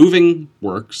 The moving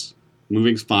works.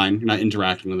 Moving's fine. You're not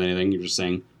interacting with anything. You're just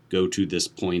saying go to this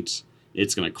point.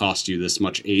 It's going to cost you this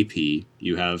much AP.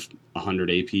 You have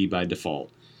 100 AP by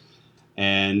default.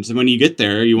 And when you get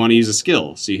there, you want to use a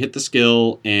skill. So you hit the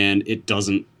skill, and it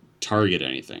doesn't target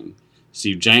anything. So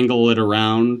you jangle it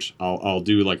around. I'll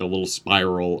do like a little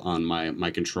spiral on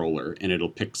my controller, and it'll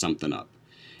pick something up.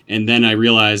 And then I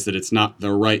realize that it's not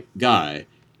the right guy.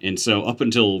 And so up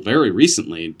until very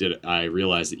recently did I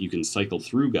realize that you can cycle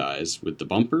through guys with the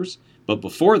bumpers. But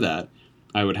before that,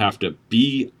 I would have to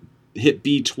hit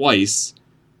B twice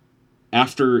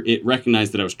after it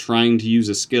recognized that I was trying to use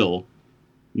a skill,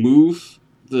 move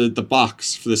the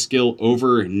box for the skill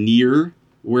over near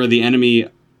where the enemy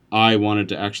I wanted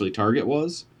to actually target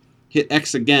was, hit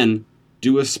X again,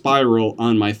 do a spiral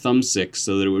on my thumbstick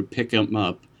so that it would pick him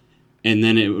up, and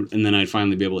then I'd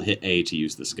finally be able to hit A to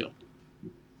use the skill.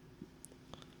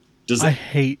 I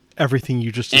hate everything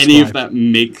you just described. Any of that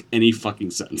make any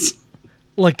fucking sense?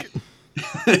 Like,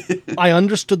 I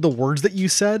understood the words that you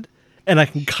said, and I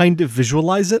can kind of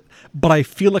visualize it, but I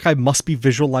feel like I must be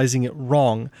visualizing it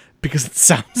wrong because it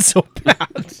sounds so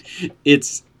bad.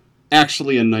 It's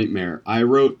actually a nightmare.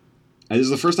 This is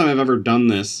the first time I've ever done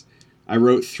this. I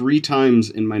wrote 3 times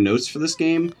in my notes for this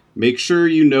game, make sure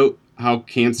you note how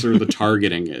cancer the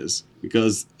targeting is,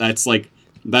 because that's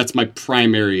my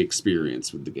primary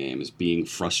experience with the game, is being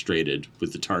frustrated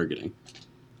with the targeting.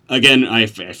 Again, I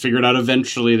figured out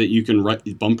eventually that you can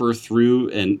bumper through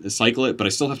and cycle it, but I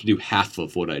still have to do half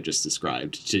of what I just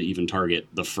described to even target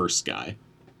the first guy.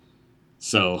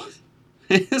 So,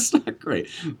 it's not great.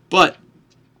 But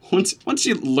once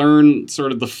you learn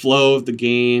sort of the flow of the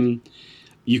game,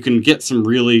 you can get some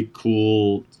really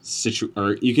cool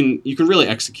you can really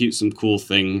execute some cool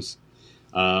things.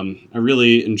 I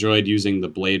really enjoyed using the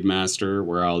Blade Master,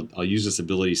 where I'll use this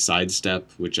ability Sidestep,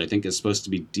 which I think is supposed to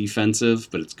be defensive,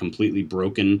 but it's completely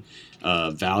broken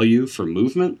value for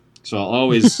movement. So I'll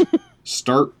always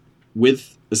start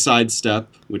with a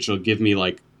Sidestep, which will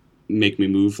make me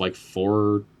move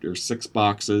 4 or 6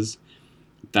 boxes.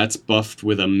 That's buffed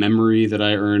with a memory that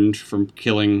I earned from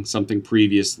killing something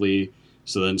previously.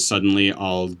 So then suddenly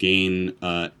I'll gain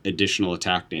additional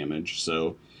attack damage.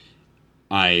 So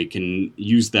I can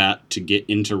use that to get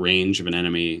into range of an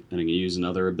enemy, and I can use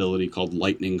another ability called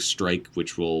Lightning Strike,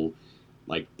 which will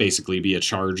basically be a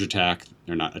charge attack,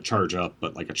 or not a charge up,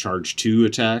 but a charge 2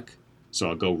 attack. So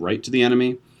I'll go right to the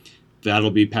enemy.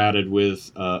 That'll be padded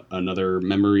with another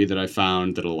memory that I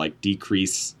found that'll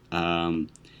decrease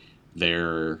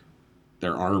their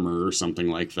armor or something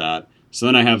like that. So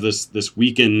then I have this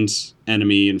weakened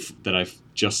enemy that I've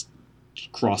just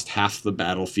crossed half the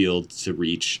battlefield to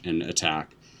reach and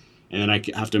attack. And then I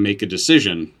have to make a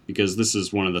decision, because this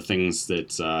is one of the things that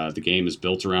the game is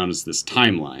built around, is this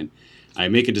timeline. I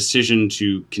make a decision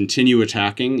to continue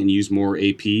attacking and use more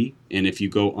AP, and if you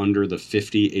go under the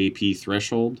 50 AP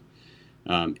threshold,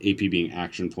 AP being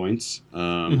action points,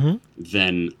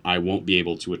 then I won't be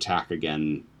able to attack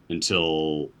again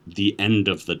until the end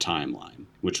of the timeline,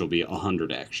 which will be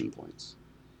 100 action points.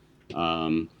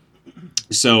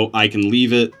 So I can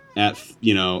leave it at,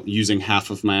 using half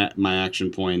of my action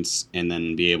points and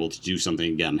then be able to do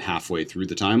something again halfway through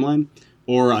the timeline.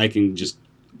 Or I can just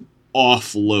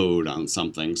offload on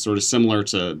something, sort of similar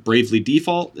to Bravely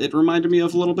Default, it reminded me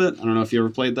of a little bit. I don't know if you ever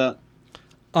played that.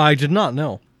 I did not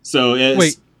know. So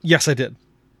wait, yes, I did.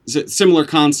 It's a similar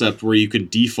concept where you could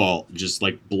default just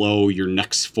blow your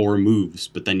next 4 moves,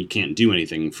 but then you can't do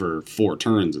anything for 4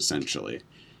 turns, essentially.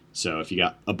 So if you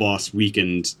got a boss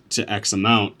weakened to X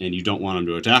amount and you don't want him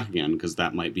to attack again, because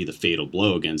that might be the fatal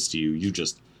blow against you, you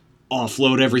just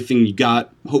offload everything you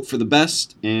got, hope for the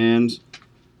best, and,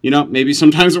 maybe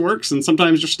sometimes it works, and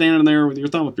sometimes you're standing there with your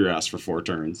thumb up your ass for 4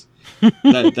 turns.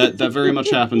 That very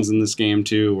much happens in this game,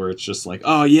 too, where it's just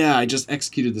oh yeah, I just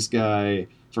executed this guy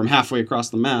from halfway across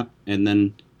the map, and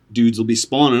then dudes will be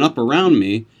spawning up around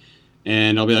me,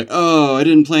 and I'll be oh, I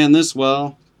didn't plan this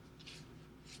well.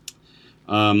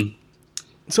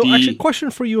 Actually,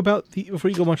 question for you about before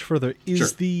you go much further,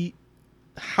 is sure.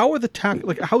 How are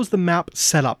how's the map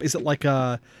set up? Is it like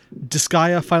a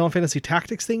Disgaea Final Fantasy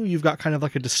Tactics thing? You've got kind of a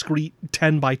discrete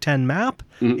 10 by 10 map.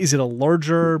 Mm-hmm. Is it a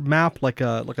larger map like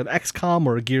an XCOM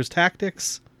or a Gears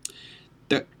Tactics?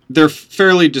 They're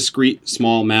fairly discrete,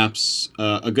 small maps.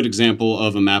 A good example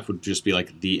of a map would just be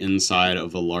the inside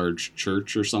of a large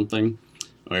church or something,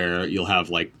 where you'll have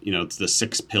it's the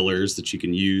 6 pillars that you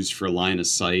can use for line of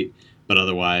sight, but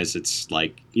otherwise it's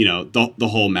the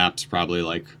whole map's probably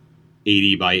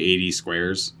 80 by 80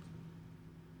 squares.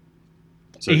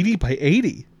 So 80 by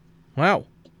 80? Wow.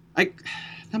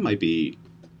 That might be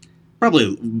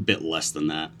probably a bit less than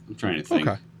that. I'm trying to think.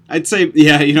 Okay. I'd say,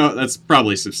 yeah, that's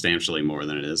probably substantially more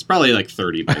than it is. Probably like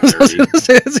 30 by 30.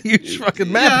 It's a huge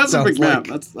fucking map. Yeah, that's a big map.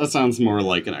 That sounds more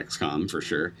like an XCOM for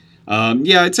sure.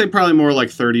 Yeah, I'd say probably more like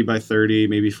 30 by 30,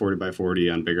 maybe 40 by 40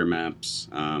 on bigger maps.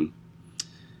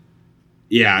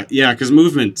 Yeah, because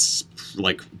movement's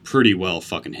like pretty well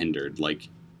fucking hindered. Like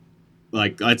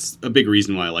that's a big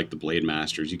reason why I like the Blade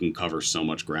Masters. You can cover so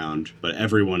much ground, but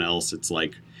everyone else, it's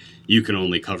like you can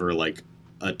only cover like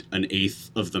an eighth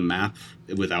of the map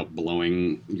without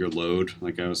blowing your load,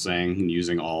 like I was saying, and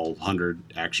using all 100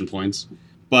 action points.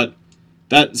 But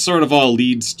that sort of all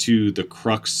leads to the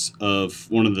crux of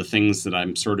one of the things that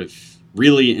I'm sort of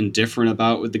really indifferent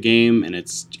about with the game, and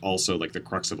it's also like the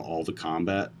crux of all the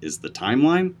combat, is the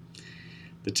timeline.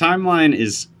 The timeline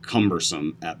is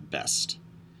cumbersome at best.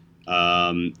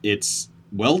 It's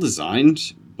well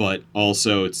designed, but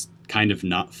also it's kind of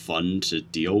not fun to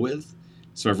deal with.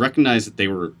 So I've recognized that they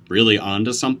were really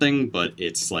onto something, but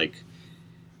it's like,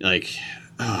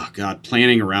 oh god,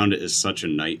 planning around it is such a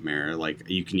nightmare. Like,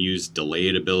 you can use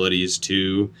delayed abilities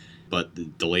too, but the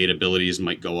delayed abilities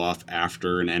might go off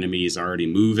after an enemy is already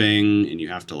moving, and you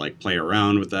have to like play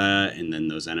around with that. And then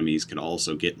those enemies can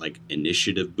also get like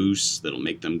initiative boosts that'll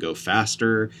make them go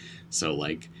faster. So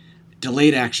like,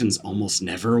 delayed actions almost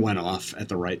never went off at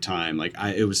the right time. Like,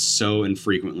 it was so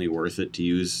infrequently worth it to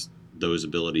use those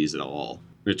abilities at all.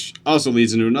 Which also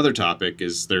leads into another topic,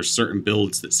 is there's certain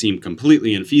builds that seem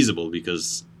completely infeasible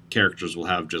because characters will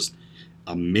have just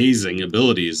amazing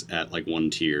abilities at like one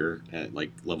tier, at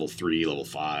like level 3, level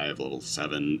 5, level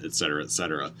 7, etc.,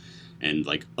 etc. And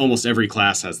like almost every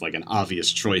class has like an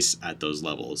obvious choice at those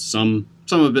levels. Some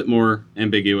a bit more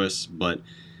ambiguous, but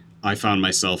I found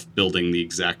myself building the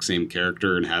exact same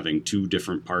character and having 2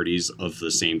 different parties of the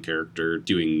same character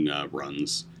doing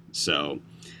runs. So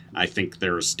I think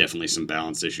there's definitely some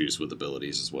balance issues with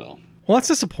abilities as well. Well, that's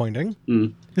disappointing.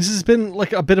 This has been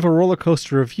like a bit of a roller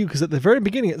coaster review, because at the very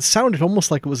beginning it sounded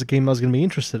almost like it was a game I was going to be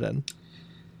interested in.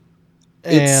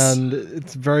 And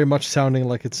it's very much sounding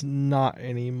like it's not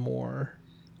anymore.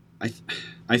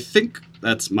 I think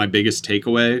that's my biggest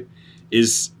takeaway,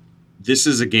 is this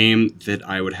is a game that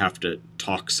I would have to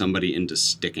talk somebody into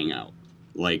sticking out.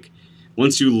 Like,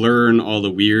 once you learn all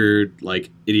the weird, like,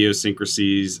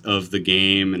 idiosyncrasies of the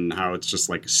game and how it's just,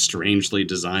 like, strangely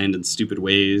designed in stupid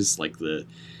ways, like the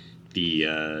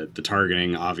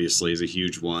targeting obviously is a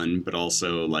huge one, but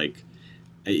also, like,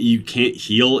 you can't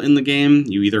heal in the game.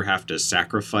 You either have to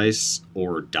sacrifice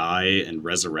or die and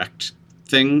resurrect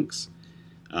things.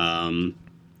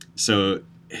 So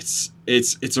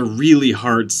it's a really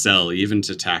hard sell, even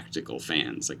to tactical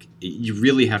fans. Like, you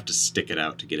really have to stick it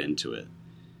out to get into it.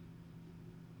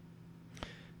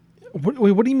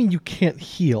 Wait, what do you mean you can't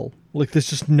heal? Like, there's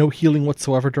just no healing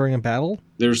whatsoever during a battle?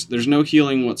 There's no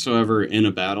healing whatsoever in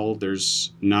a battle.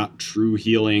 There's not true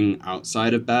healing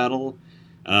outside of battle.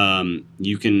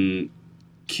 You can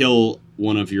kill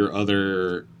one of your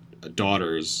other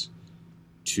daughters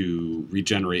to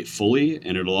regenerate fully,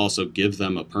 and it'll also give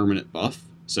them a permanent buff.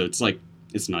 So it's like,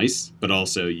 it's nice, but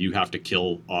also you have to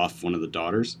kill off one of the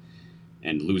daughters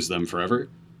and lose them forever.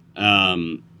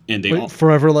 And they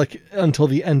forever, like until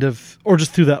the end of, or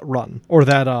just through that run, or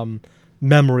that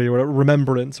memory, or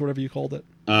remembrance, or whatever you called it.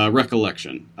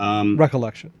 Recollection.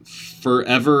 Recollection.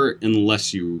 Forever,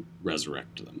 unless you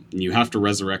resurrect them. And you have to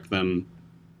resurrect them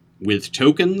with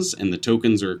tokens, and the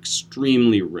tokens are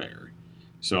extremely rare.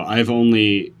 So I've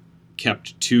only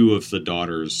kept 2 of the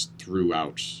daughters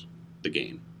throughout the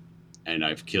game, and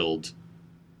I've killed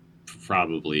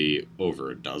probably over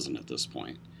a dozen at this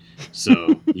point.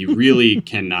 So you really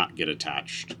cannot get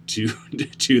attached to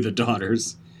the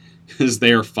daughters, because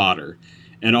they are fodder.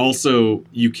 And also,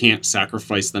 you can't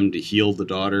sacrifice them to heal the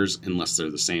daughters unless they're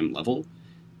the same level.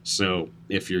 So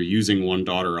if you're using one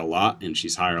daughter a lot and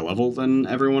she's higher level than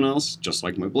everyone else, just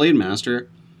like my Blade Master,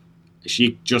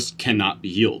 she just cannot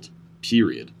be healed,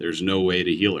 period. There's no way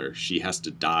to heal her. She has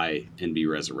to die and be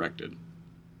resurrected.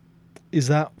 Is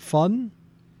that fun?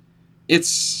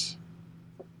 It's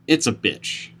a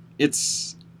bitch.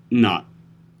 It's not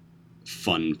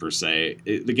fun per se.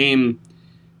 The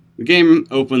game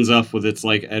opens up with its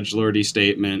like edgelordy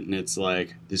statement, and it's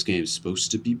like, this game's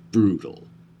supposed to be brutal.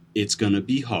 It's gonna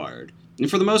be hard. And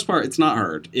for the most part, it's not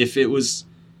hard. If there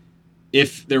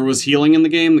was healing in the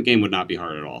game would not be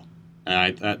hard at all.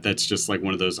 That's just like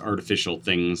one of those artificial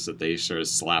things that they sort of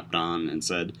slapped on and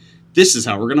said, this is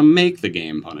how we're gonna make the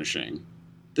game punishing.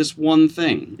 This one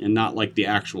thing, and not like the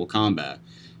actual combat.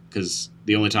 because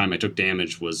the only time I took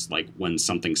damage was like when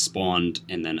something spawned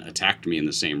and then attacked me in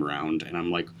the same round, and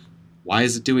I'm like, why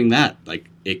is it doing that? Like,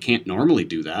 it can't normally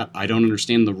do that. I don't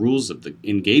understand the rules of the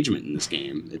engagement in this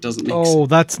game. It doesn't make sense. Oh,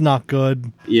 that's not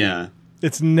good. Yeah.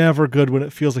 It's never good when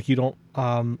it feels like you don't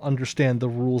understand the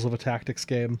rules of a tactics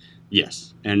game.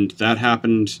 Yes, and that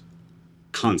happened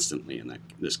constantly in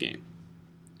this game.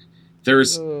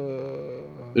 There's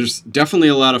definitely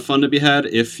a lot of fun to be had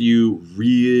if you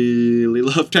really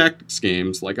love tactics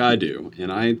games like I do,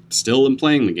 and I still am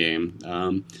playing the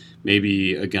game,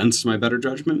 maybe against my better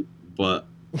judgment, but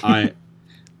I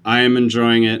am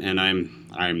enjoying it, and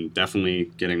I'm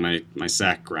definitely getting my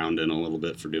sack ground in a little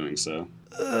bit for doing so.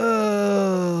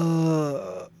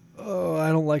 I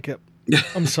don't like it.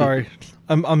 I'm sorry.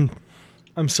 I'm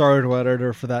sorry to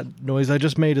editor for that noise I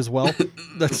just made as well.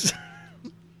 That's.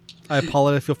 I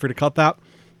apologize. Feel free to cut that.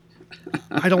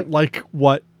 I don't like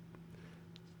what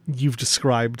you've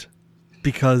described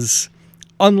because,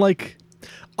 unlike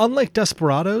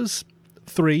Desperados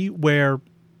 3, where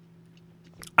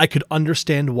I could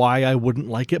understand why I wouldn't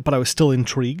like it, but I was still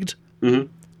intrigued, and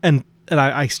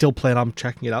I still plan on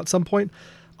checking it out at some point.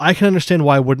 I can understand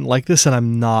why I wouldn't like this, and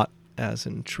I'm not as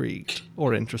intrigued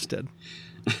or interested.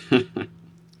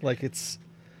 Like, it's...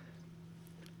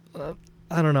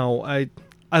 I don't know.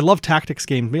 I love tactics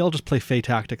games. Maybe I'll just play Fey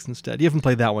Tactics instead. You haven't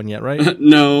played that one yet, right?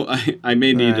 No, I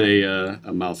may need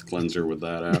a mouth cleanser with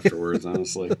that afterwards,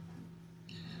 honestly.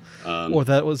 Or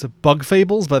that was a Bug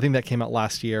Fables, but I think that came out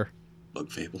last year.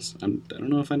 Bug Fables? I don't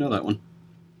know if I know that one.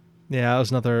 Yeah, that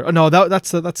was another... Oh, no,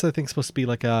 that's I think, supposed to be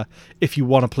like a... If you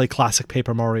want to play classic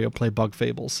Paper Mario, play Bug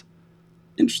Fables.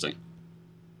 Interesting.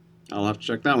 I'll have to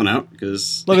check that one out,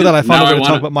 because... Look at that, I found a way to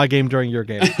talk about my game during your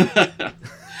game.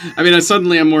 I mean, I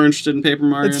suddenly am more interested in Paper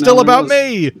Mario. It's still about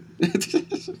me!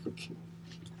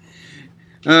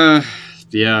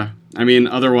 Yeah. I mean,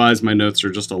 otherwise, my notes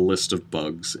are just a list of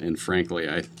bugs, and frankly,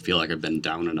 I feel like I've been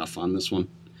down enough on this one.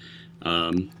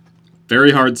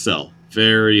 Very hard sell.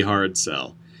 Very hard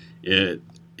sell.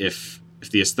 If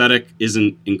the aesthetic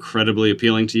isn't incredibly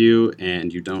appealing to you,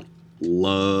 and you don't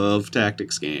love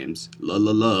tactics games,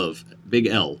 love, big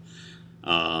L,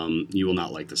 you will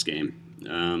not like this game.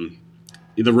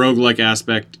 The roguelike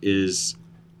aspect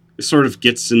sort of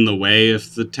gets in the way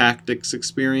of the tactics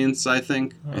experience, I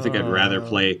think. I think I'd rather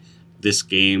play this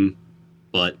game,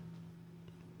 but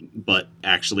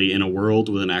actually in a world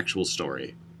with an actual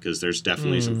story, because there's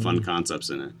definitely some fun concepts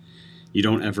in it. You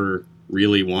don't ever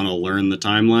really want to learn the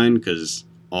timeline, because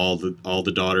all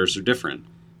the daughters are different.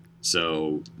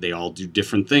 So they all do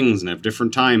different things and have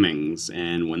different timings,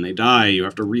 and when they die, you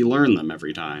have to relearn them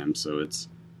every time, so it's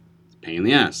pain in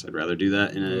the ass. I'd rather do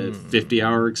that in a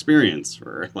 50-hour experience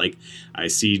where, like, I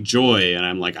see Joy and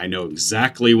I'm like, I know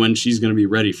exactly when she's going to be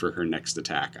ready for her next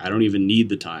attack. I don't even need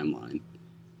the timeline.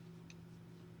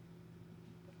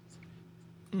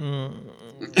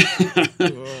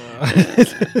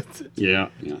 Yeah.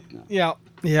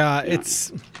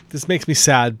 This makes me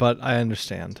sad, but I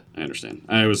understand.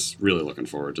 I was really looking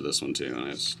forward to this one too, and I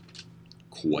was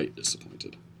quite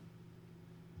disappointed.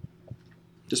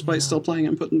 Despite still playing,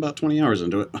 I'm putting about 20 hours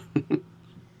into it.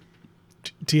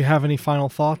 Do you have any final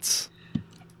thoughts?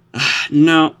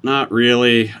 No, not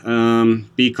really.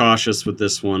 Be cautious with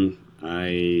this one.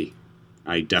 I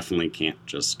definitely can't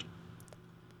just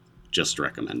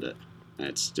recommend it.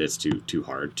 It's too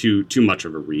hard. Too much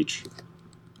of a reach.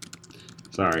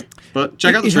 Sorry. But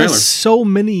check out the trailer. It has so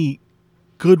many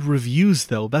good reviews,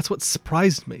 though. That's what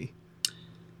surprised me.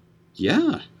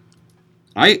 Yeah.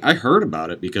 I heard about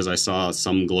it because I saw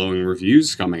some glowing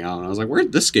reviews coming out, and I was like,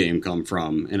 where'd this game come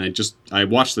from? And I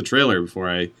watched the trailer before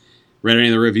I read any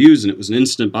of the reviews, and it was an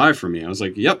instant buy for me. I was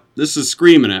like, yep, this is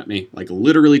screaming at me, like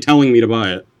literally telling me to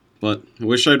buy it. But I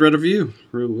wish I'd read a review.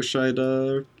 I wish I'd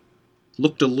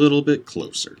looked a little bit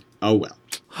closer. Oh well.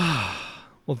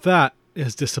 Well, that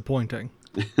is disappointing.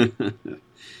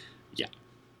 Yeah.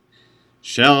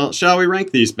 Shall we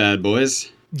rank these bad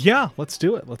boys? Yeah, let's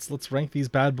do it. Let's rank these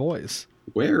bad boys.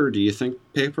 Where do you think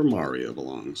Paper Mario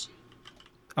belongs?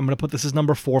 I'm going to put this as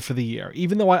number 4 for the year.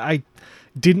 Even though I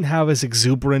didn't have as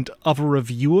exuberant of a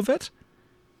review of it,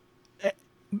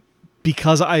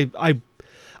 because I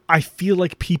feel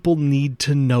like people need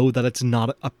to know that it's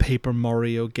not a Paper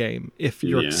Mario game if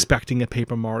you're expecting a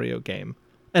Paper Mario game.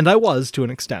 And I was, to an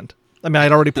extent. I mean,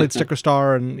 I'd already played Sticker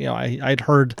Star, and I'd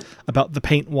heard about the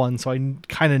Paint one, so I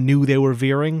kind of knew they were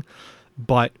veering.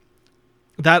 But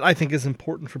that, I think, is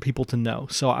important for people to know.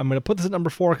 So I'm going to put this at number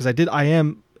 4 because I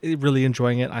am really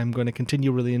enjoying it. I'm going to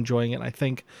continue really enjoying it. I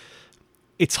think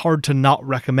it's hard to not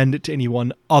recommend it to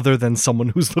anyone other than someone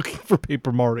who's looking for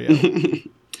Paper Mario.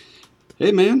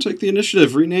 Hey man, take the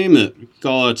initiative, rename it.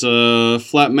 Call it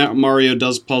Flat Mario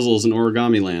Does Puzzles in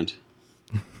Origami Land.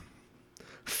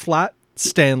 Flat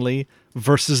Stanley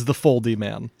versus the Foldy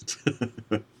Man.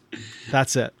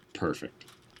 That's it. Perfect.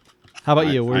 How about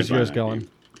you? Where's yours going?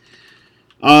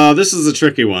 This is a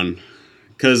tricky one.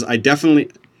 Because I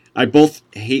both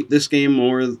hate this game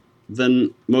more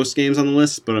than most games on the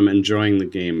list, but I'm enjoying the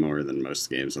game more than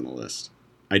most games on the list.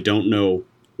 I don't know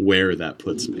where that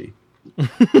puts me.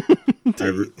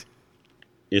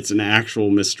 It's an actual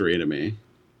mystery to me,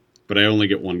 but I only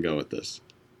get one go at this.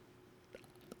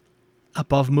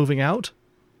 Above Moving Out?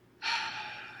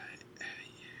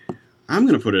 I'm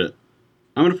gonna put it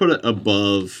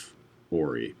above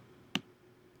Ori.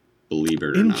 Believe it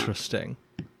or not. Interesting.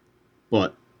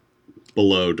 But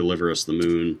below Deliver Us the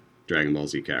Moon, Dragon Ball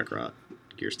Z Kakarot,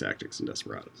 Gears Tactics, and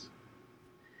Desperados.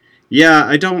 Yeah,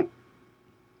 I don't...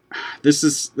 This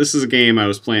is a game I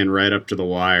was playing right up to the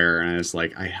wire, and I was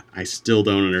like, I still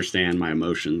don't understand my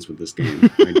emotions with this game.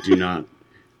 I do not...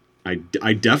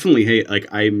 I definitely hate... Like,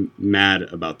 I'm mad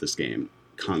about this game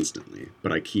constantly,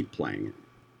 but I keep playing it.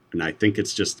 And I think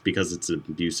it's just because it's an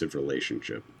abusive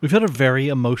relationship. We've had a very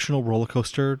emotional roller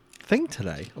coaster thing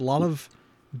today. A lot of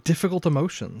difficult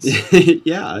emotions.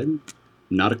 Yeah, I'm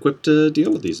not equipped to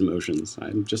deal with these emotions.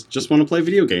 I just want to play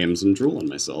video games and drool on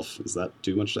myself. Is that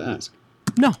too much to ask?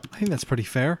 No, I think that's pretty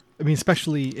fair. I mean,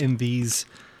 especially in these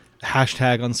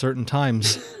 #uncertain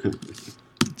times.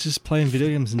 Just playing video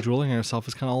games and drooling on yourself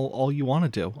is kind of all you want to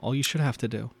do. All you should have to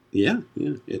do. Yeah.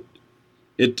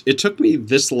 It took me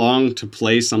this long to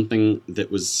play something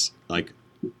that was like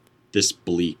this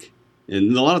bleak.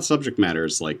 And a lot of subject matter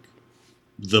is like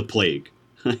the plague.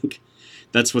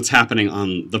 That's what's happening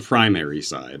on the primary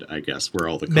side, I guess, where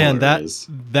all the color is.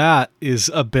 That is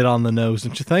a bit on the nose,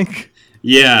 don't you think?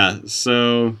 Yeah,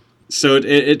 so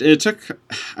it took...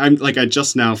 I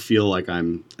just now feel like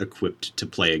I'm equipped to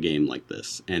play a game like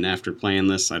this. And after playing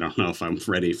this, I don't know if I'm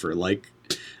ready for, like,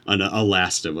 a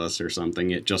Last of Us or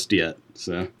something just yet.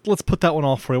 So let's put that one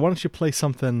off for you. Why don't you play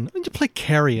something... Why don't you play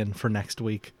Carrion for next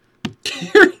week?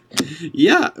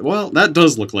 Yeah, well, that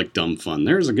does look like dumb fun.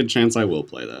 There's a good chance I will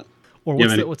play that. Or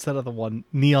what's that other one?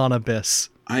 Neon Abyss.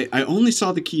 I only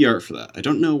saw the key art for that. I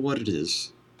don't know what it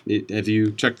is. Have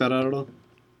you checked that out at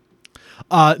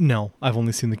all? No, I've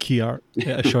only seen the key art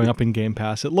showing up in Game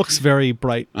Pass. It looks very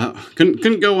bright.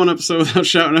 Couldn't go one episode without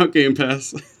shouting out Game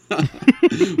Pass.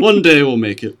 One day we'll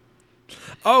make it.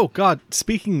 Oh, God.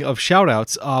 Speaking of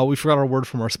shout-outs, we forgot our word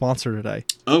from our sponsor today.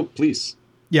 Oh, please.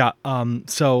 Yeah,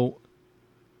 so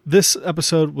this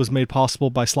episode was made possible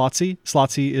by Slotsy.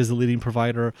 Slotsy is the leading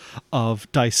provider of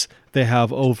dice. They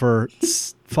have over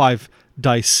 5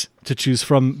 dice to choose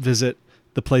from. Visit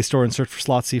the Play Store and search for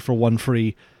Slotsy for one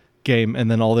free game, and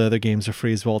then all the other games are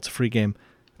free as well. It's a free game.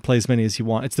 Play as many as you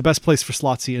want. It's the best place for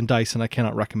Slotsy and dice, and I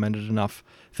cannot recommend it enough.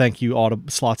 Thank you,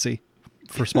 Slotsy,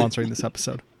 for sponsoring this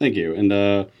episode. Thank you.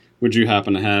 And would you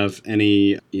happen to have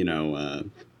any,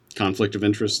 conflict of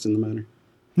interest in the matter?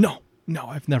 No,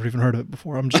 I've never even heard of it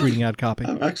before. I'm just reading ad copy.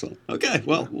 Oh, excellent. Okay,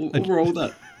 well, we'll roll with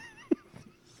that.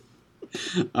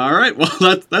 All right,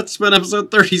 well, that's been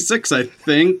episode 36, I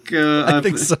think. I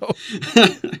think so.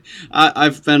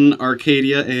 I've been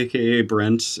Arcadia, a.k.a.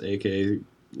 Brent,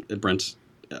 a.k.a. Brent.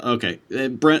 Okay,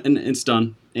 Brent, and it's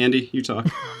done. Andy, you talk.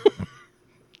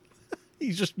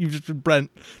 You've just been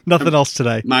Brent. Nothing else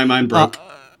today. My mind broke.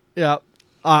 Yeah.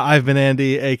 I've been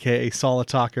Andy, a.k.a. Solid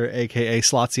Talker, a.k.a.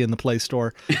 Slotsy in the Play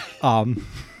Store.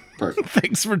 Perfect.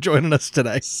 Thanks for joining us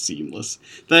today. Seamless.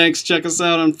 Thanks. Check us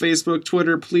out on Facebook,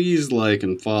 Twitter. Please like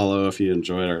and follow if you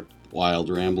enjoyed our wild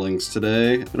ramblings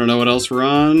today. I don't know what else we're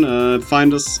on.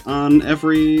 Find us on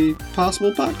every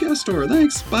possible podcast store.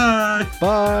 Thanks. Bye.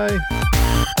 Bye.